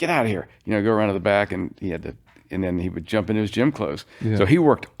say, get out of here, you know, go around to the back, and then he would jump into his gym clothes. Yeah. So he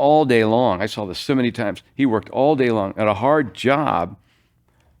worked all day long. I saw this so many times. He worked all day long at a hard job,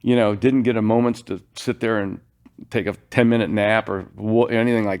 you know, didn't get a moment to sit there and take a 10-minute nap or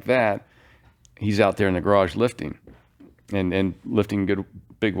anything like that. He's out there in the garage lifting and lifting good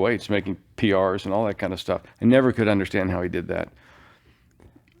big weights, making PRs and all that kind of stuff. I never could understand how he did that.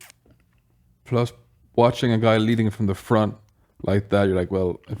 Plus, watching a guy leading from the front like that, you're like,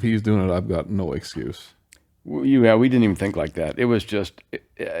 well, if he's doing it, I've got no excuse. Yeah, we didn't even think like that. It was just,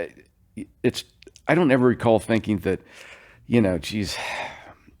 I don't ever recall thinking that, you know, geez,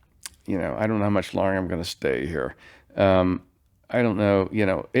 you know, I don't know how much longer I'm going to stay here. I don't know, you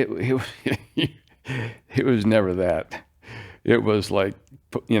know, it was never that. It was like,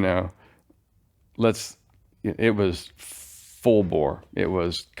 you know, it was full bore. It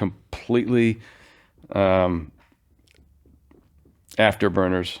was completely afterburners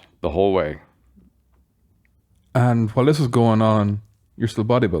the whole way. And while this is going on, you're still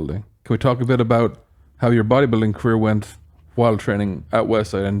bodybuilding. Can we talk a bit about how your bodybuilding career went while training at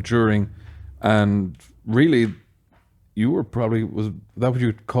Westside and during? And really, you were probably, was that what you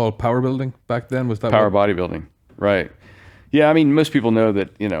would call power building back then? Was that power bodybuilding? Right. Yeah, I mean, most people know that,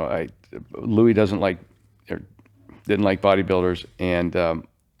 you know, Louis didn't like bodybuilders, and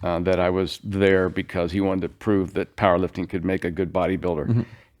that I was there because he wanted to prove that powerlifting could make a good bodybuilder. Mm-hmm.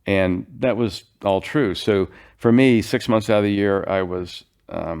 And that was all true. So for me, 6 months out of the year, I was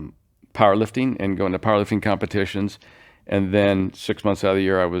powerlifting and going to powerlifting competitions. And then 6 months out of the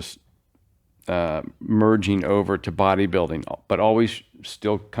year, I was merging over to bodybuilding, but always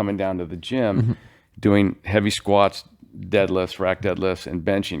still coming down to the gym, mm-hmm. doing heavy squats, deadlifts, rack deadlifts, and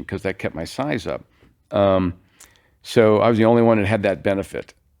benching, because that kept my size up. So I was the only one that had that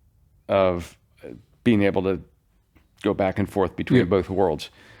benefit of being able to go back and forth between both worlds.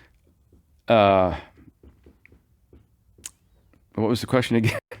 What was the question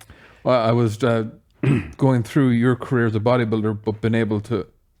again? Well, I was going through your career as a bodybuilder, but been able to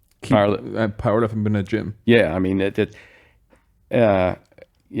keep powerlifting in a gym. Yeah, I mean,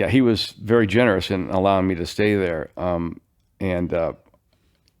 yeah, he was very generous in allowing me to stay there.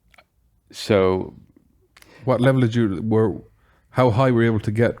 So, what level did how high were you able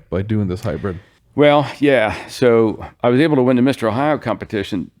to get by doing this hybrid? well, yeah. So I was able to win the Mr. Ohio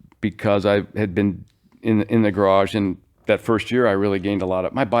competition because I had been in the garage, and that first year I really gained a lot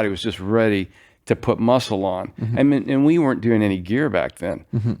of. My body was just ready to put muscle on. I mean, and we weren't doing any gear back then.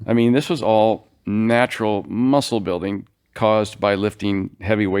 I mean, this was all natural muscle building caused by lifting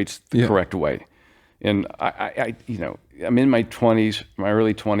heavy weights the correct way. And I I'm in my 20s, my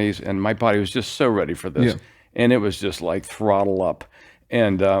early 20s, and my body was just so ready for this. And it was just like throttle up.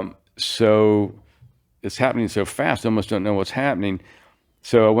 And so it's happening so fast, I almost don't know what's happening.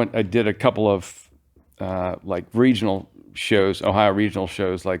 So I did a couple of like regional shows, Ohio regional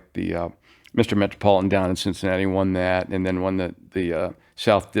shows, like the Mr. Metropolitan down in Cincinnati, won that, and then won the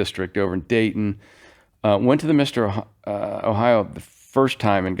South District over in Dayton. Went to the Mr. Ohio the first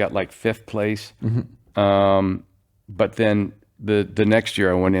time and got like 5th place. But then the next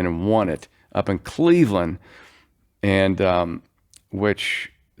year I went in and won it up in Cleveland, and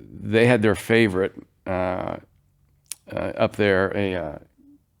which they had their favorite up there, a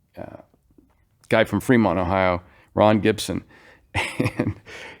guy from Fremont, Ohio, Ron Gibson. And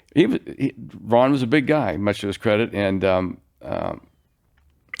Ron was a big guy, much to his credit, and I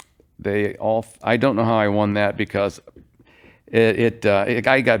don't know how I won that because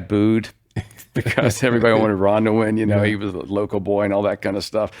I got booed because everybody wanted Ron to win. He was a local boy and all that kind of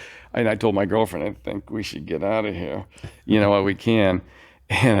stuff. And I told my girlfriend, I think we should get out of here, while we can.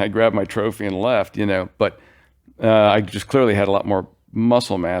 And I grabbed my trophy and left, but I just clearly had a lot more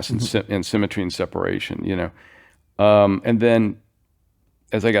muscle mass and symmetry and separation, and then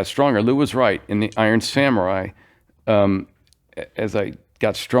as I got stronger, Lou was right. In the Iron Samurai, as I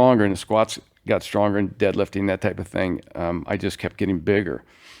got stronger and the squats got stronger and deadlifting, that type of thing, I just kept getting bigger.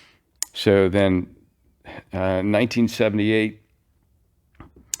 So then 1978,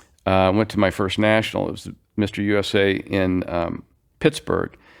 I went to my first national. It was Mr. USA in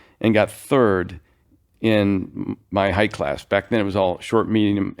Pittsburgh, and got 3rd in my height class. Back then it was all short,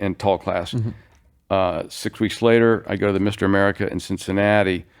 medium, and tall class. 6 weeks later, I go to the Mr. America in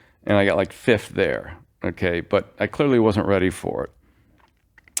Cincinnati, and I got like 5th there. Okay, but I clearly wasn't ready for it.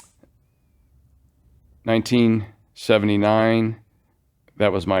 1979,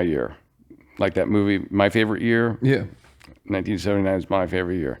 that was my year. Like that movie, My Favorite Year? Yeah. 1979 is my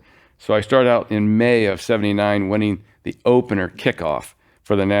favorite year. So I started out in May of 79 winning the opener kickoff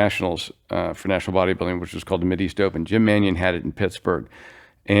for the Nationals, for National Bodybuilding, which was called the Mideast Open. Jim Manion had it in Pittsburgh.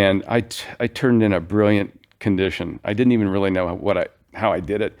 And I turned in a brilliant condition. I didn't even really know how I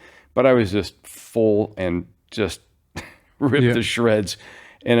did it, but I was just full and just ripped to shreds.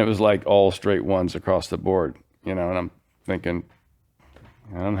 And it was like all straight ones across the board, and I'm thinking,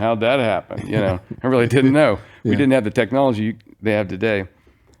 how'd that happen? I really didn't know. We didn't have the technology they have today.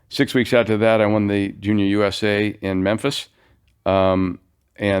 6 weeks after that, I won the Junior USA in Memphis. And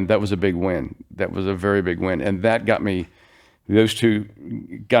that was a big win. That was a very big win. And that got me, those two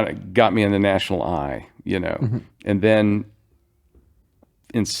got me in the national eye, And then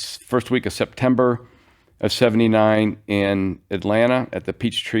in first week of September of 79 in Atlanta at the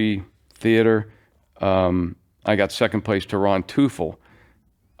Peachtree Theater, I got 2nd place to Ron Teufel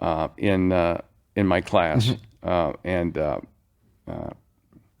in my class. And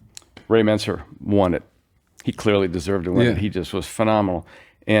Ray Menser won it. He clearly deserved to win it. He just was phenomenal.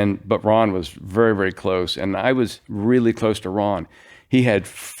 But Ron was very, very close. And I was really close to Ron. He had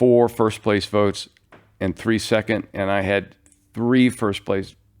 4 first place votes and 3 second, and I had 3 first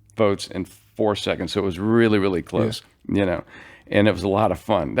place votes and 4 seconds. So it was really, really close, and it was a lot of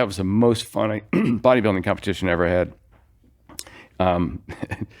fun. That was the most fun bodybuilding competition I ever had.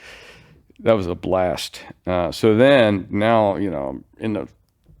 That was a blast. So then now,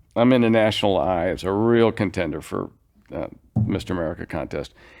 I'm in the national eye as a real contender for Mr. America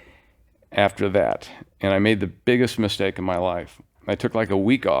contest after that. And I made the biggest mistake of my life. I took like a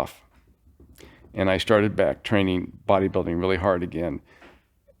week off, and I started back training bodybuilding really hard again.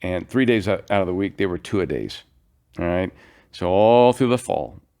 And 3 days out of the week, they were 2-a-days. All right. So all through the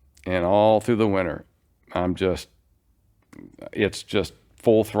fall and all through the winter, it's just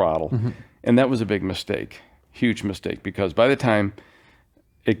full throttle. And that was a big mistake, huge mistake, because by the time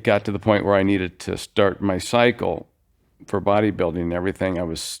it got to the point where I needed to start my cycle, for bodybuilding and everything, I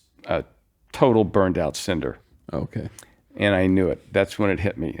was a total burned out cinder. Okay. And I knew it. That's when it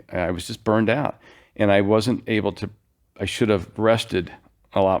hit me. I was just burned out, and I wasn't able to. I should have rested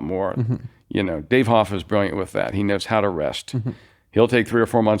a lot more. You know, Dave Hoff is brilliant with that. He knows how to rest. He'll take 3 or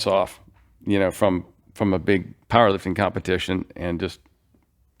 4 months off, you know, from a big powerlifting competition and just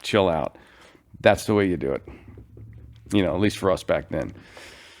chill out. That's the way you do it. You know, at least for us back then.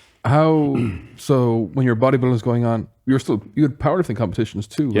 So when your bodybuilding was going on, you had powerlifting competitions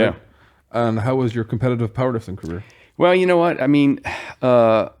too, right? Yeah. And how was your competitive powerlifting career? Well, you know what? I mean,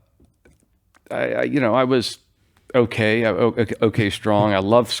 I was okay strong. I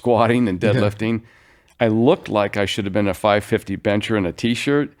loved squatting and deadlifting. I looked like I should have been a 550 bencher in a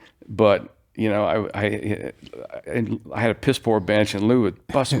t-shirt, but you know, I had a piss poor bench, and Lou would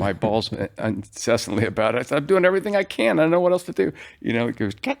bust my balls incessantly about it. I said, I'm doing everything I can. I don't know what else to do. You know, he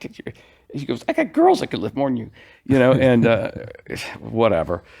goes, I got girls that could lift more than you, you know, and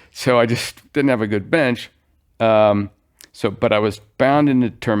whatever. So I just didn't have a good bench. But I was bound and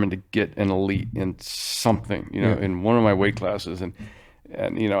determined to get an elite in something, you know, in one of my weight classes. And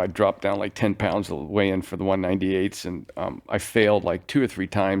you know, I dropped down like 10 pounds to weigh in for the 198s. And I failed like 2 or 3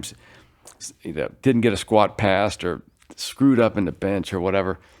 times. You know, didn't get a squat passed or screwed up in the bench or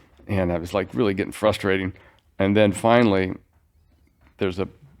whatever. And I was like really getting frustrating. And then finally, there's the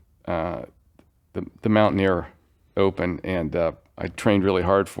Mountaineer Open, and I trained really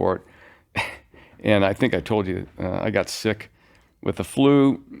hard for it. And I think I told you, I got sick with the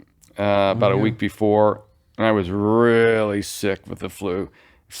flu about a week before, and I was really sick with the flu.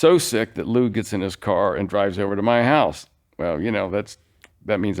 So sick that Lou gets in his car and drives over to my house. Well, you know, that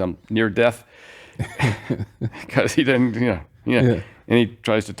means I'm near death because he didn't, and he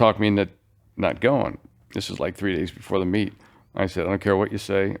tries to talk me into not going. This is like 3 days before the meet. I said, I don't care what you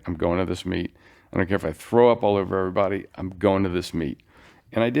say, I'm going to this meet. I don't care if I throw up all over everybody, I'm going to this meet.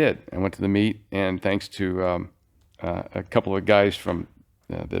 And I did. I went to the meet, and thanks to a couple of guys from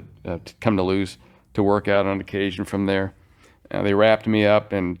that come to Lou's to work out on occasion from there, they wrapped me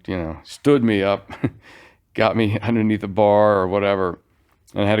up and, you know, stood me up, got me underneath the bar or whatever,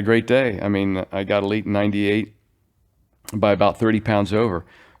 and I had a great day. I mean, I got elite in 98 by about 30 pounds over.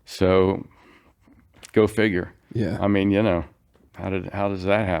 So go figure. Yeah. I mean, you know, how does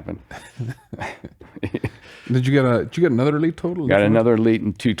that happen? Did you get another elite total? Got another elite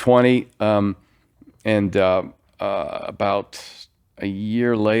in 220. And about a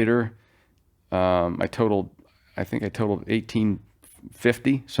year later, I totaled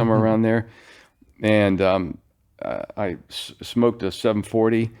 1850, somewhere around there. And I smoked a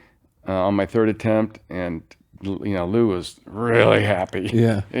 740 on my third attempt, and you know, Lou was really happy.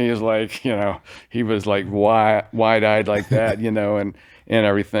 Yeah. He was like, you know, he was like wide-eyed like that, you know, and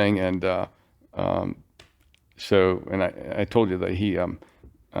everything. And so, and I told you that he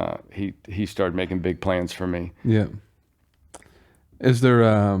started making big plans for me. Yeah. Is there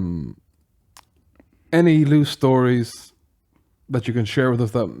any Lou stories that you can share with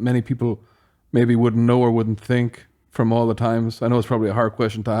us that many people maybe wouldn't know or wouldn't think from all the times? I know it's probably a hard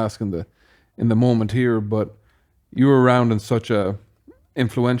question to ask in the moment here, but you were around in such a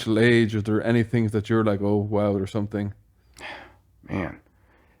influential age. Is there any things that you're like, oh wow, or something? Man,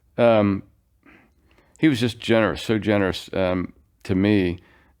 he was just generous, so generous to me.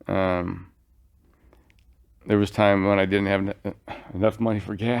 There was time when I didn't have enough money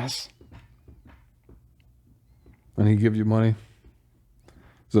for gas. And he give you money?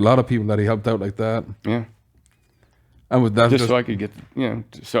 There's a lot of people that he helped out like that. Yeah. And with that, just so I could get, you know,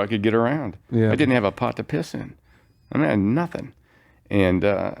 so I could get around. Yeah. I didn't have a pot to piss in. I mean, I had nothing. And,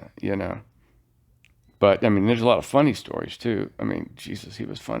 you know, but I mean, there's a lot of funny stories too. I mean, Jesus, he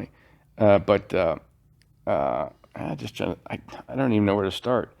was funny. I don't even know where to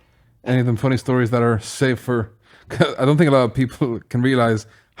start. Any of them funny stories that are safe for, I don't think a lot of people can realize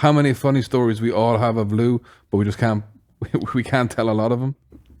how many funny stories we all have of Lou, but we just can't, we can't tell a lot of them.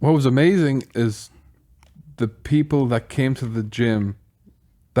 What was amazing is the people that came to the gym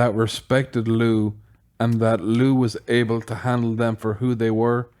that respected Lou and that Lou was able to handle them for who they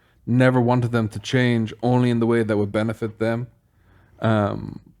were, never wanted them to change, only in the way that would benefit them.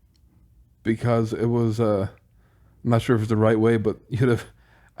 Because it was, I'm not sure if it's the right way, but you'd have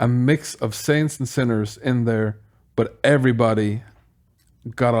a mix of saints and sinners in there, but everybody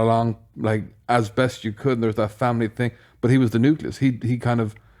got along like as best you could. And there's that family thing, but he was the nucleus. He kind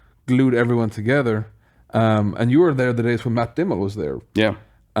of glued everyone together. And you were there the days when Matt Dimmel was there. Yeah.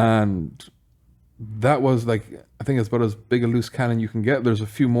 And that was like, I think it's about as big a loose cannon you can get. There's a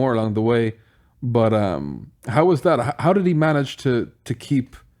few more along the way, but how was that? How did he manage to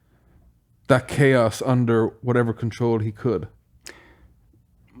keep that chaos under whatever control he could.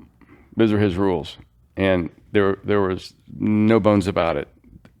 Those are his rules, and there was no bones about it.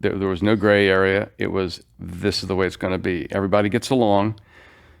 There was no gray area. It was, this is the way it's going to be. Everybody gets along,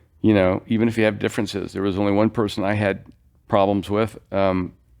 even if you have differences. There was only one person I had problems with,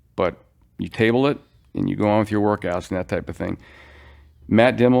 but you table it and you go on with your workouts and that type of thing.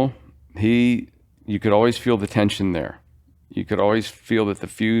 Matt Dimmel, you could always feel the tension there. You could always feel that the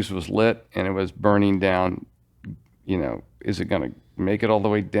fuse was lit and it was burning down. Is it going to make it all the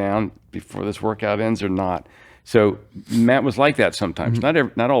way down before this workout ends or not? So Matt was like that sometimes,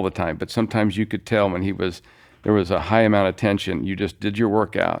 not all the time, but sometimes you could tell when there was a high amount of tension. You just did your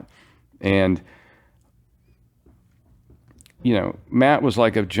workout, and Matt was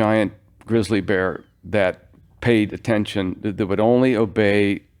like a giant grizzly bear that paid attention, that would only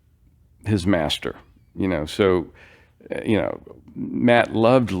obey his master. So Matt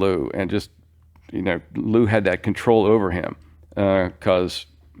loved Lou, and just Lou had that control over him because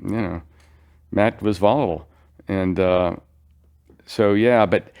Matt was volatile. And but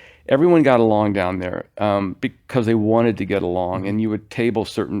everyone got along down there because they wanted to get along, and you would table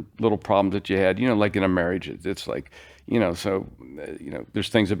certain little problems that you had, like in a marriage. It's like, there's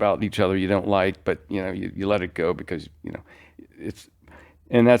things about each other you don't like, but, you let it go because,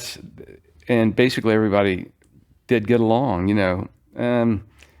 and basically everybody did get along,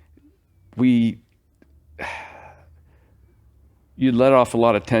 you'd let off a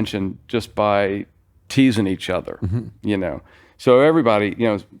lot of tension just by teasing each other, So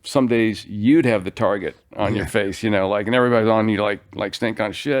everybody, some days you'd have the target on your face, and everybody's on you like stink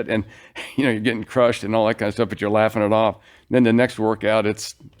on shit, and you're getting crushed and all that kind of stuff, but you're laughing it off. Then the next workout,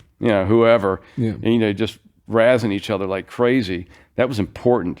 it's whoever, and just razzing each other like crazy. That was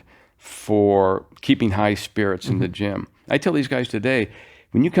important for keeping high spirits in the gym. I tell these guys today,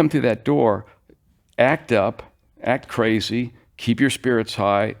 when you come through that door, act up, act crazy, keep your spirits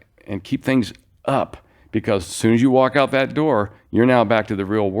high, and keep things up, because as soon as you walk out that door, you're now back to the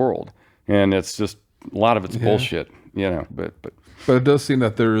real world, and it's just a lot of it's bullshit, But it does seem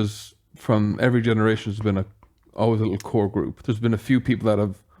that there's, from every generation, there's been always a little core group. There's been a few people that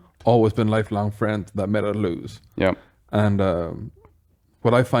have always been lifelong friends that met at Lou's. Yeah. And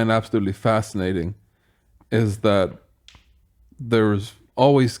what I find absolutely fascinating is that there's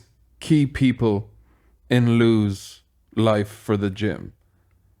always key people in Lou's life for the gym.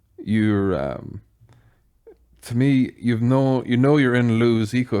 You're to me, you know you're in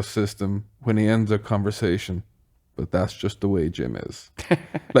Lou's ecosystem when he ends a conversation, but that's just the way Jim is.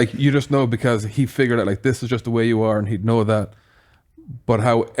 Like, you just know, because he figured out, like, this is just the way you are, and he'd know that. But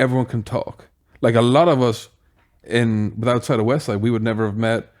how everyone can talk. Like, a lot of us outside of Westside, we would never have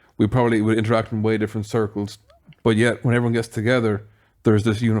met. We probably would interact in way different circles. But yet, when everyone gets together, there's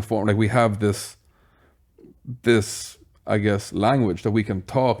this uniform. Like, we have this, I guess, language that we can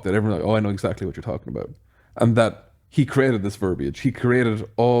talk, that everyone, I know exactly what you're talking about. And that he created this verbiage. He created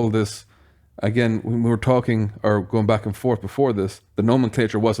all this. Again, when we were talking or going back and forth before this, the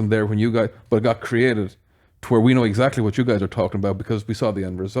nomenclature wasn't there when you guys, but it got created to where we know exactly what you guys are talking about because we saw the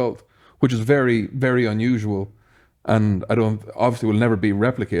end result, which is very, very unusual. And obviously will never be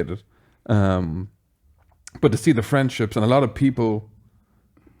replicated. But to see the friendships, and a lot of people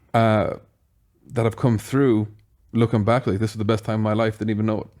that have come through, looking back, like, this is the best time of my life, didn't even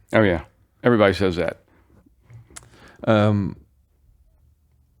know it. Oh yeah, everybody says that. The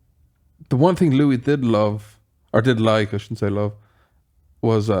one thing Louis did like, I shouldn't say love,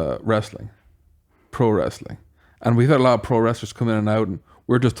 was wrestling, pro wrestling. And we've had a lot of pro wrestlers come in and out, and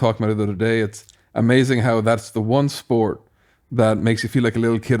we were just talking about it the other day. It's amazing how that's the one sport that makes you feel like a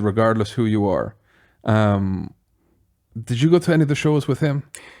little kid regardless who you are. Did you go to any of the shows with him?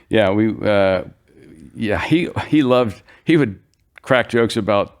 Yeah, he would crack jokes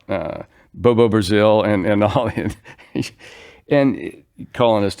about Bobo Brazil and all, and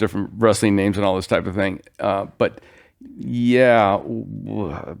calling us different wrestling names and all this type of thing. But yeah,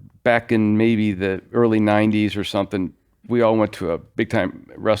 back in maybe the early 90s or something, we all went to a big time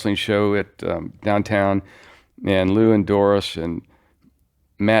wrestling show at downtown, and Lou and Doris and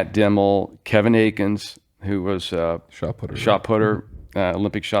Matt Dimmel, Kevin Akins, who was shot putter,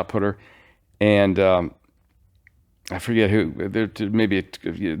 Olympic shot putter, and I forget who.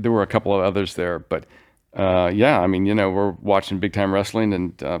 There were a couple of others there, but yeah, I mean, we're watching big time wrestling,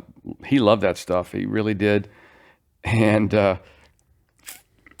 and he loved that stuff. He really did, and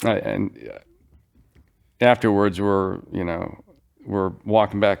afterwards, we're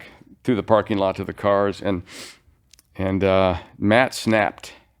walking back through the parking lot to the cars, and Matt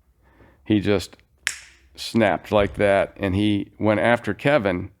snapped. He just snapped like that, and he went after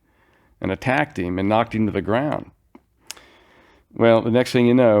Kevin, and attacked him and knocked him to the ground. Well, the next thing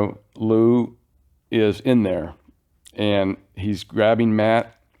you know, Lou is in there and he's grabbing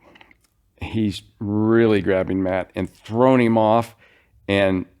Matt. He's really grabbing Matt and throwing him off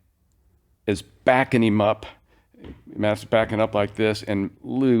and is backing him up. Matt's backing up like this, and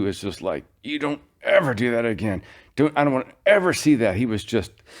Lou is just like, "You don't ever do that again. I don't want to ever see that." He was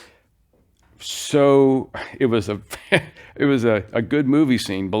just so. It was a good movie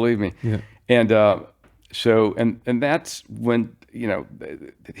scene, believe me. Yeah. And and that's when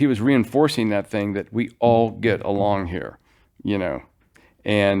he was reinforcing that thing that we all get along here,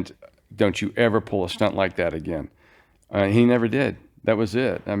 and don't you ever pull a stunt like that again. He never did. That was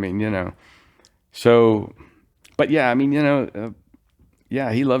it. I mean, so. But yeah, I mean,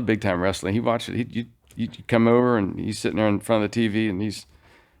 yeah, he loved big time wrestling. He watched it. You'd come over and he's sitting there in front of the TV and he's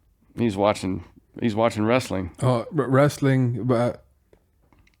watching wrestling. Oh, wrestling,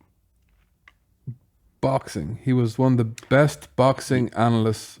 boxing. He was one of the best boxing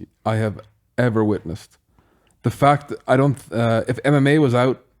analysts I have ever witnessed. The fact that if MMA was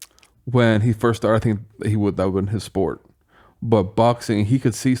out when he first started, I think that would have been his sport. But boxing, he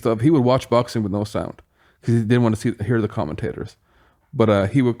could see stuff. He would watch boxing with no sound, because he didn't want to hear the commentators.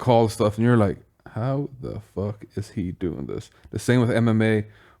 But he would call stuff, and you're like, how the fuck is he doing this? The same with MMA.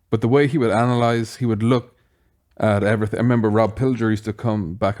 But the way he would analyze, he would look at everything. I remember Rob Pilger used to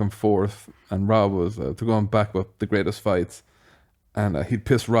come back and forth, and Rob was going back with the greatest fights. And he'd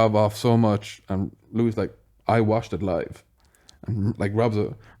piss Rob off so much, and Lou's like, I watched it live. And like, Rob's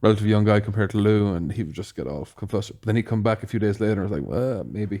a relatively young guy compared to Lou, and he would just get all flustered. But then he'd come back a few days later and was like, well,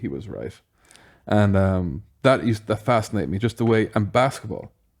 maybe he was right. And that used to fascinate me, just the way, and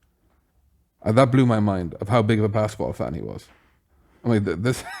basketball. That blew my mind of how big of a basketball fan he was. I mean,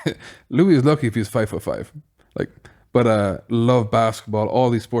 Louis is lucky if he's 5'5", but love basketball, all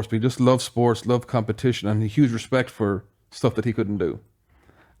these sports. But he just loved sports, loved competition, and a huge respect for stuff that he couldn't do.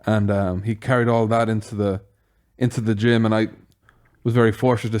 And he carried all that into the gym, and I was very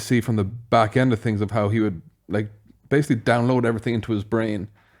fortunate to see from the back end of things of how he would basically download everything into his brain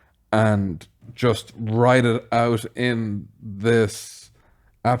and just write it out in this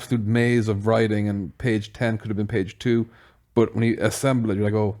absolute maze of writing, and page 10 could have been page 2. But when he assembled it, you're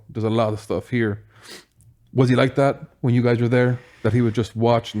like, oh, there's a lot of stuff here. Was he like that when you guys were there? That he would just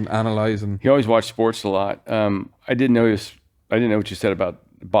watch and analyze? And he always watched sports a lot. I didn't know what you said about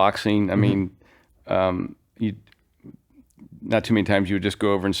boxing. I mean, not too many times you would just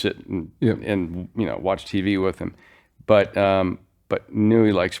go over and sit and watch TV with him. But knew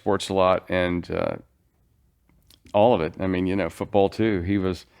he liked sports a lot, and all of it. I mean, football too. He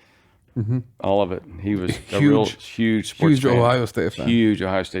was all of it. He was a real huge sports fan. Ohio State fan. Huge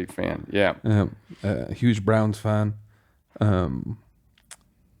Ohio State fan. Yeah. Huge Browns fan.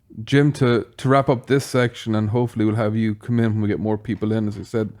 Jim, to wrap up this section, and hopefully we'll have you come in when we get more people in. As I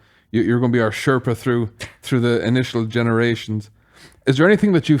said, you're going to be our Sherpa through the initial generations. Is there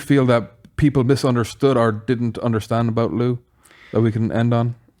anything that you feel that people misunderstood or didn't understand about Lou that we can end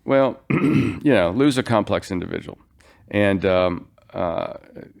on? Well, Lou's a complex individual, and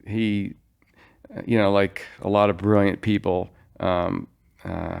he, like a lot of brilliant people,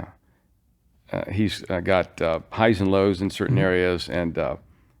 he's got highs and lows in certain areas, and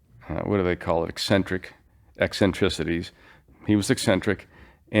what do they call it? Eccentricities. He was eccentric,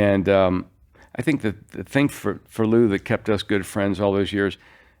 and I think that the thing for Lou that kept us good friends all those years,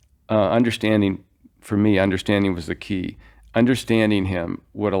 understanding was the key. Understanding him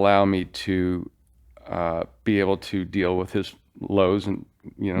would allow me to be able to deal with his lows and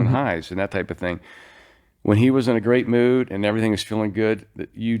and highs and that type of thing. When he was in a great mood and everything was feeling good,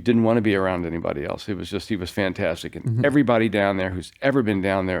 you didn't want to be around anybody else. He was fantastic, and everybody down there who's ever been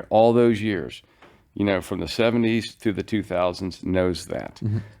down there all those years, from the 70s through the 2000s, knows that.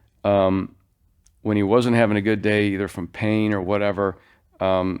 When he wasn't having a good day, either from pain or whatever,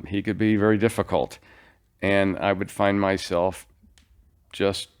 he could be very difficult. And I would find myself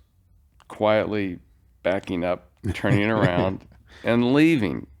just quietly backing up, turning around, and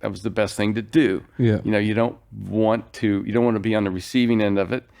leaving. That was the best thing to do. Yeah. You don't want to be on the receiving end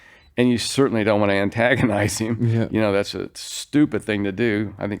of it, and you certainly don't want to antagonize him. Yeah. That's a stupid thing to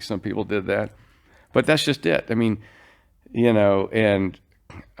do. I think some people did that, but that's just it. I mean, and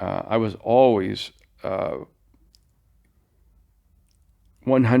I was always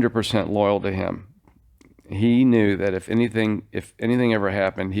 100% loyal to him. He knew that if anything ever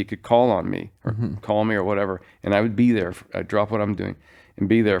happened, he could call on me or call me or whatever, and I would be there. I'd drop what I'm doing and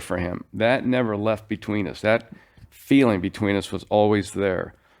be there for him. That never left between us. That feeling between us was always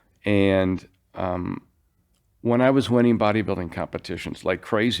there. And when I was winning bodybuilding competitions like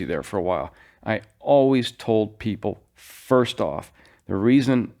crazy there for a while, I always told people, first off, the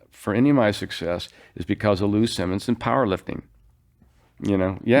reason for any of my success is because of Lou Simmons and powerlifting.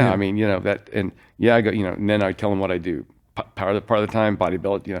 I mean, that, and I go, and then I tell them what I do, part of the time,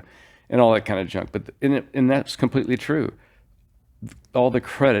 bodybuild, and all that kind of junk. But and that's completely true. All the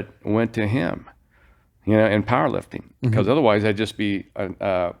credit went to him, in powerlifting, because otherwise I'd just be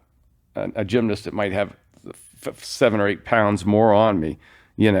a gymnast that might have 7 or 8 pounds more on me,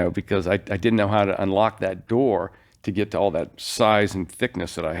 because I didn't know how to unlock that door to get to all that size and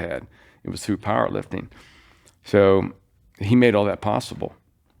thickness that I had. It was through powerlifting. So he made all that possible,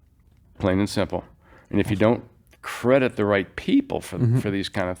 plain and simple. And if you don't credit the right people for these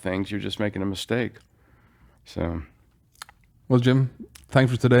kind of things, you're just making a mistake. So, well, Jim,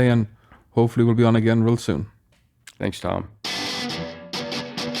 thanks for today, and hopefully we'll be on again real soon. Thanks, Tom.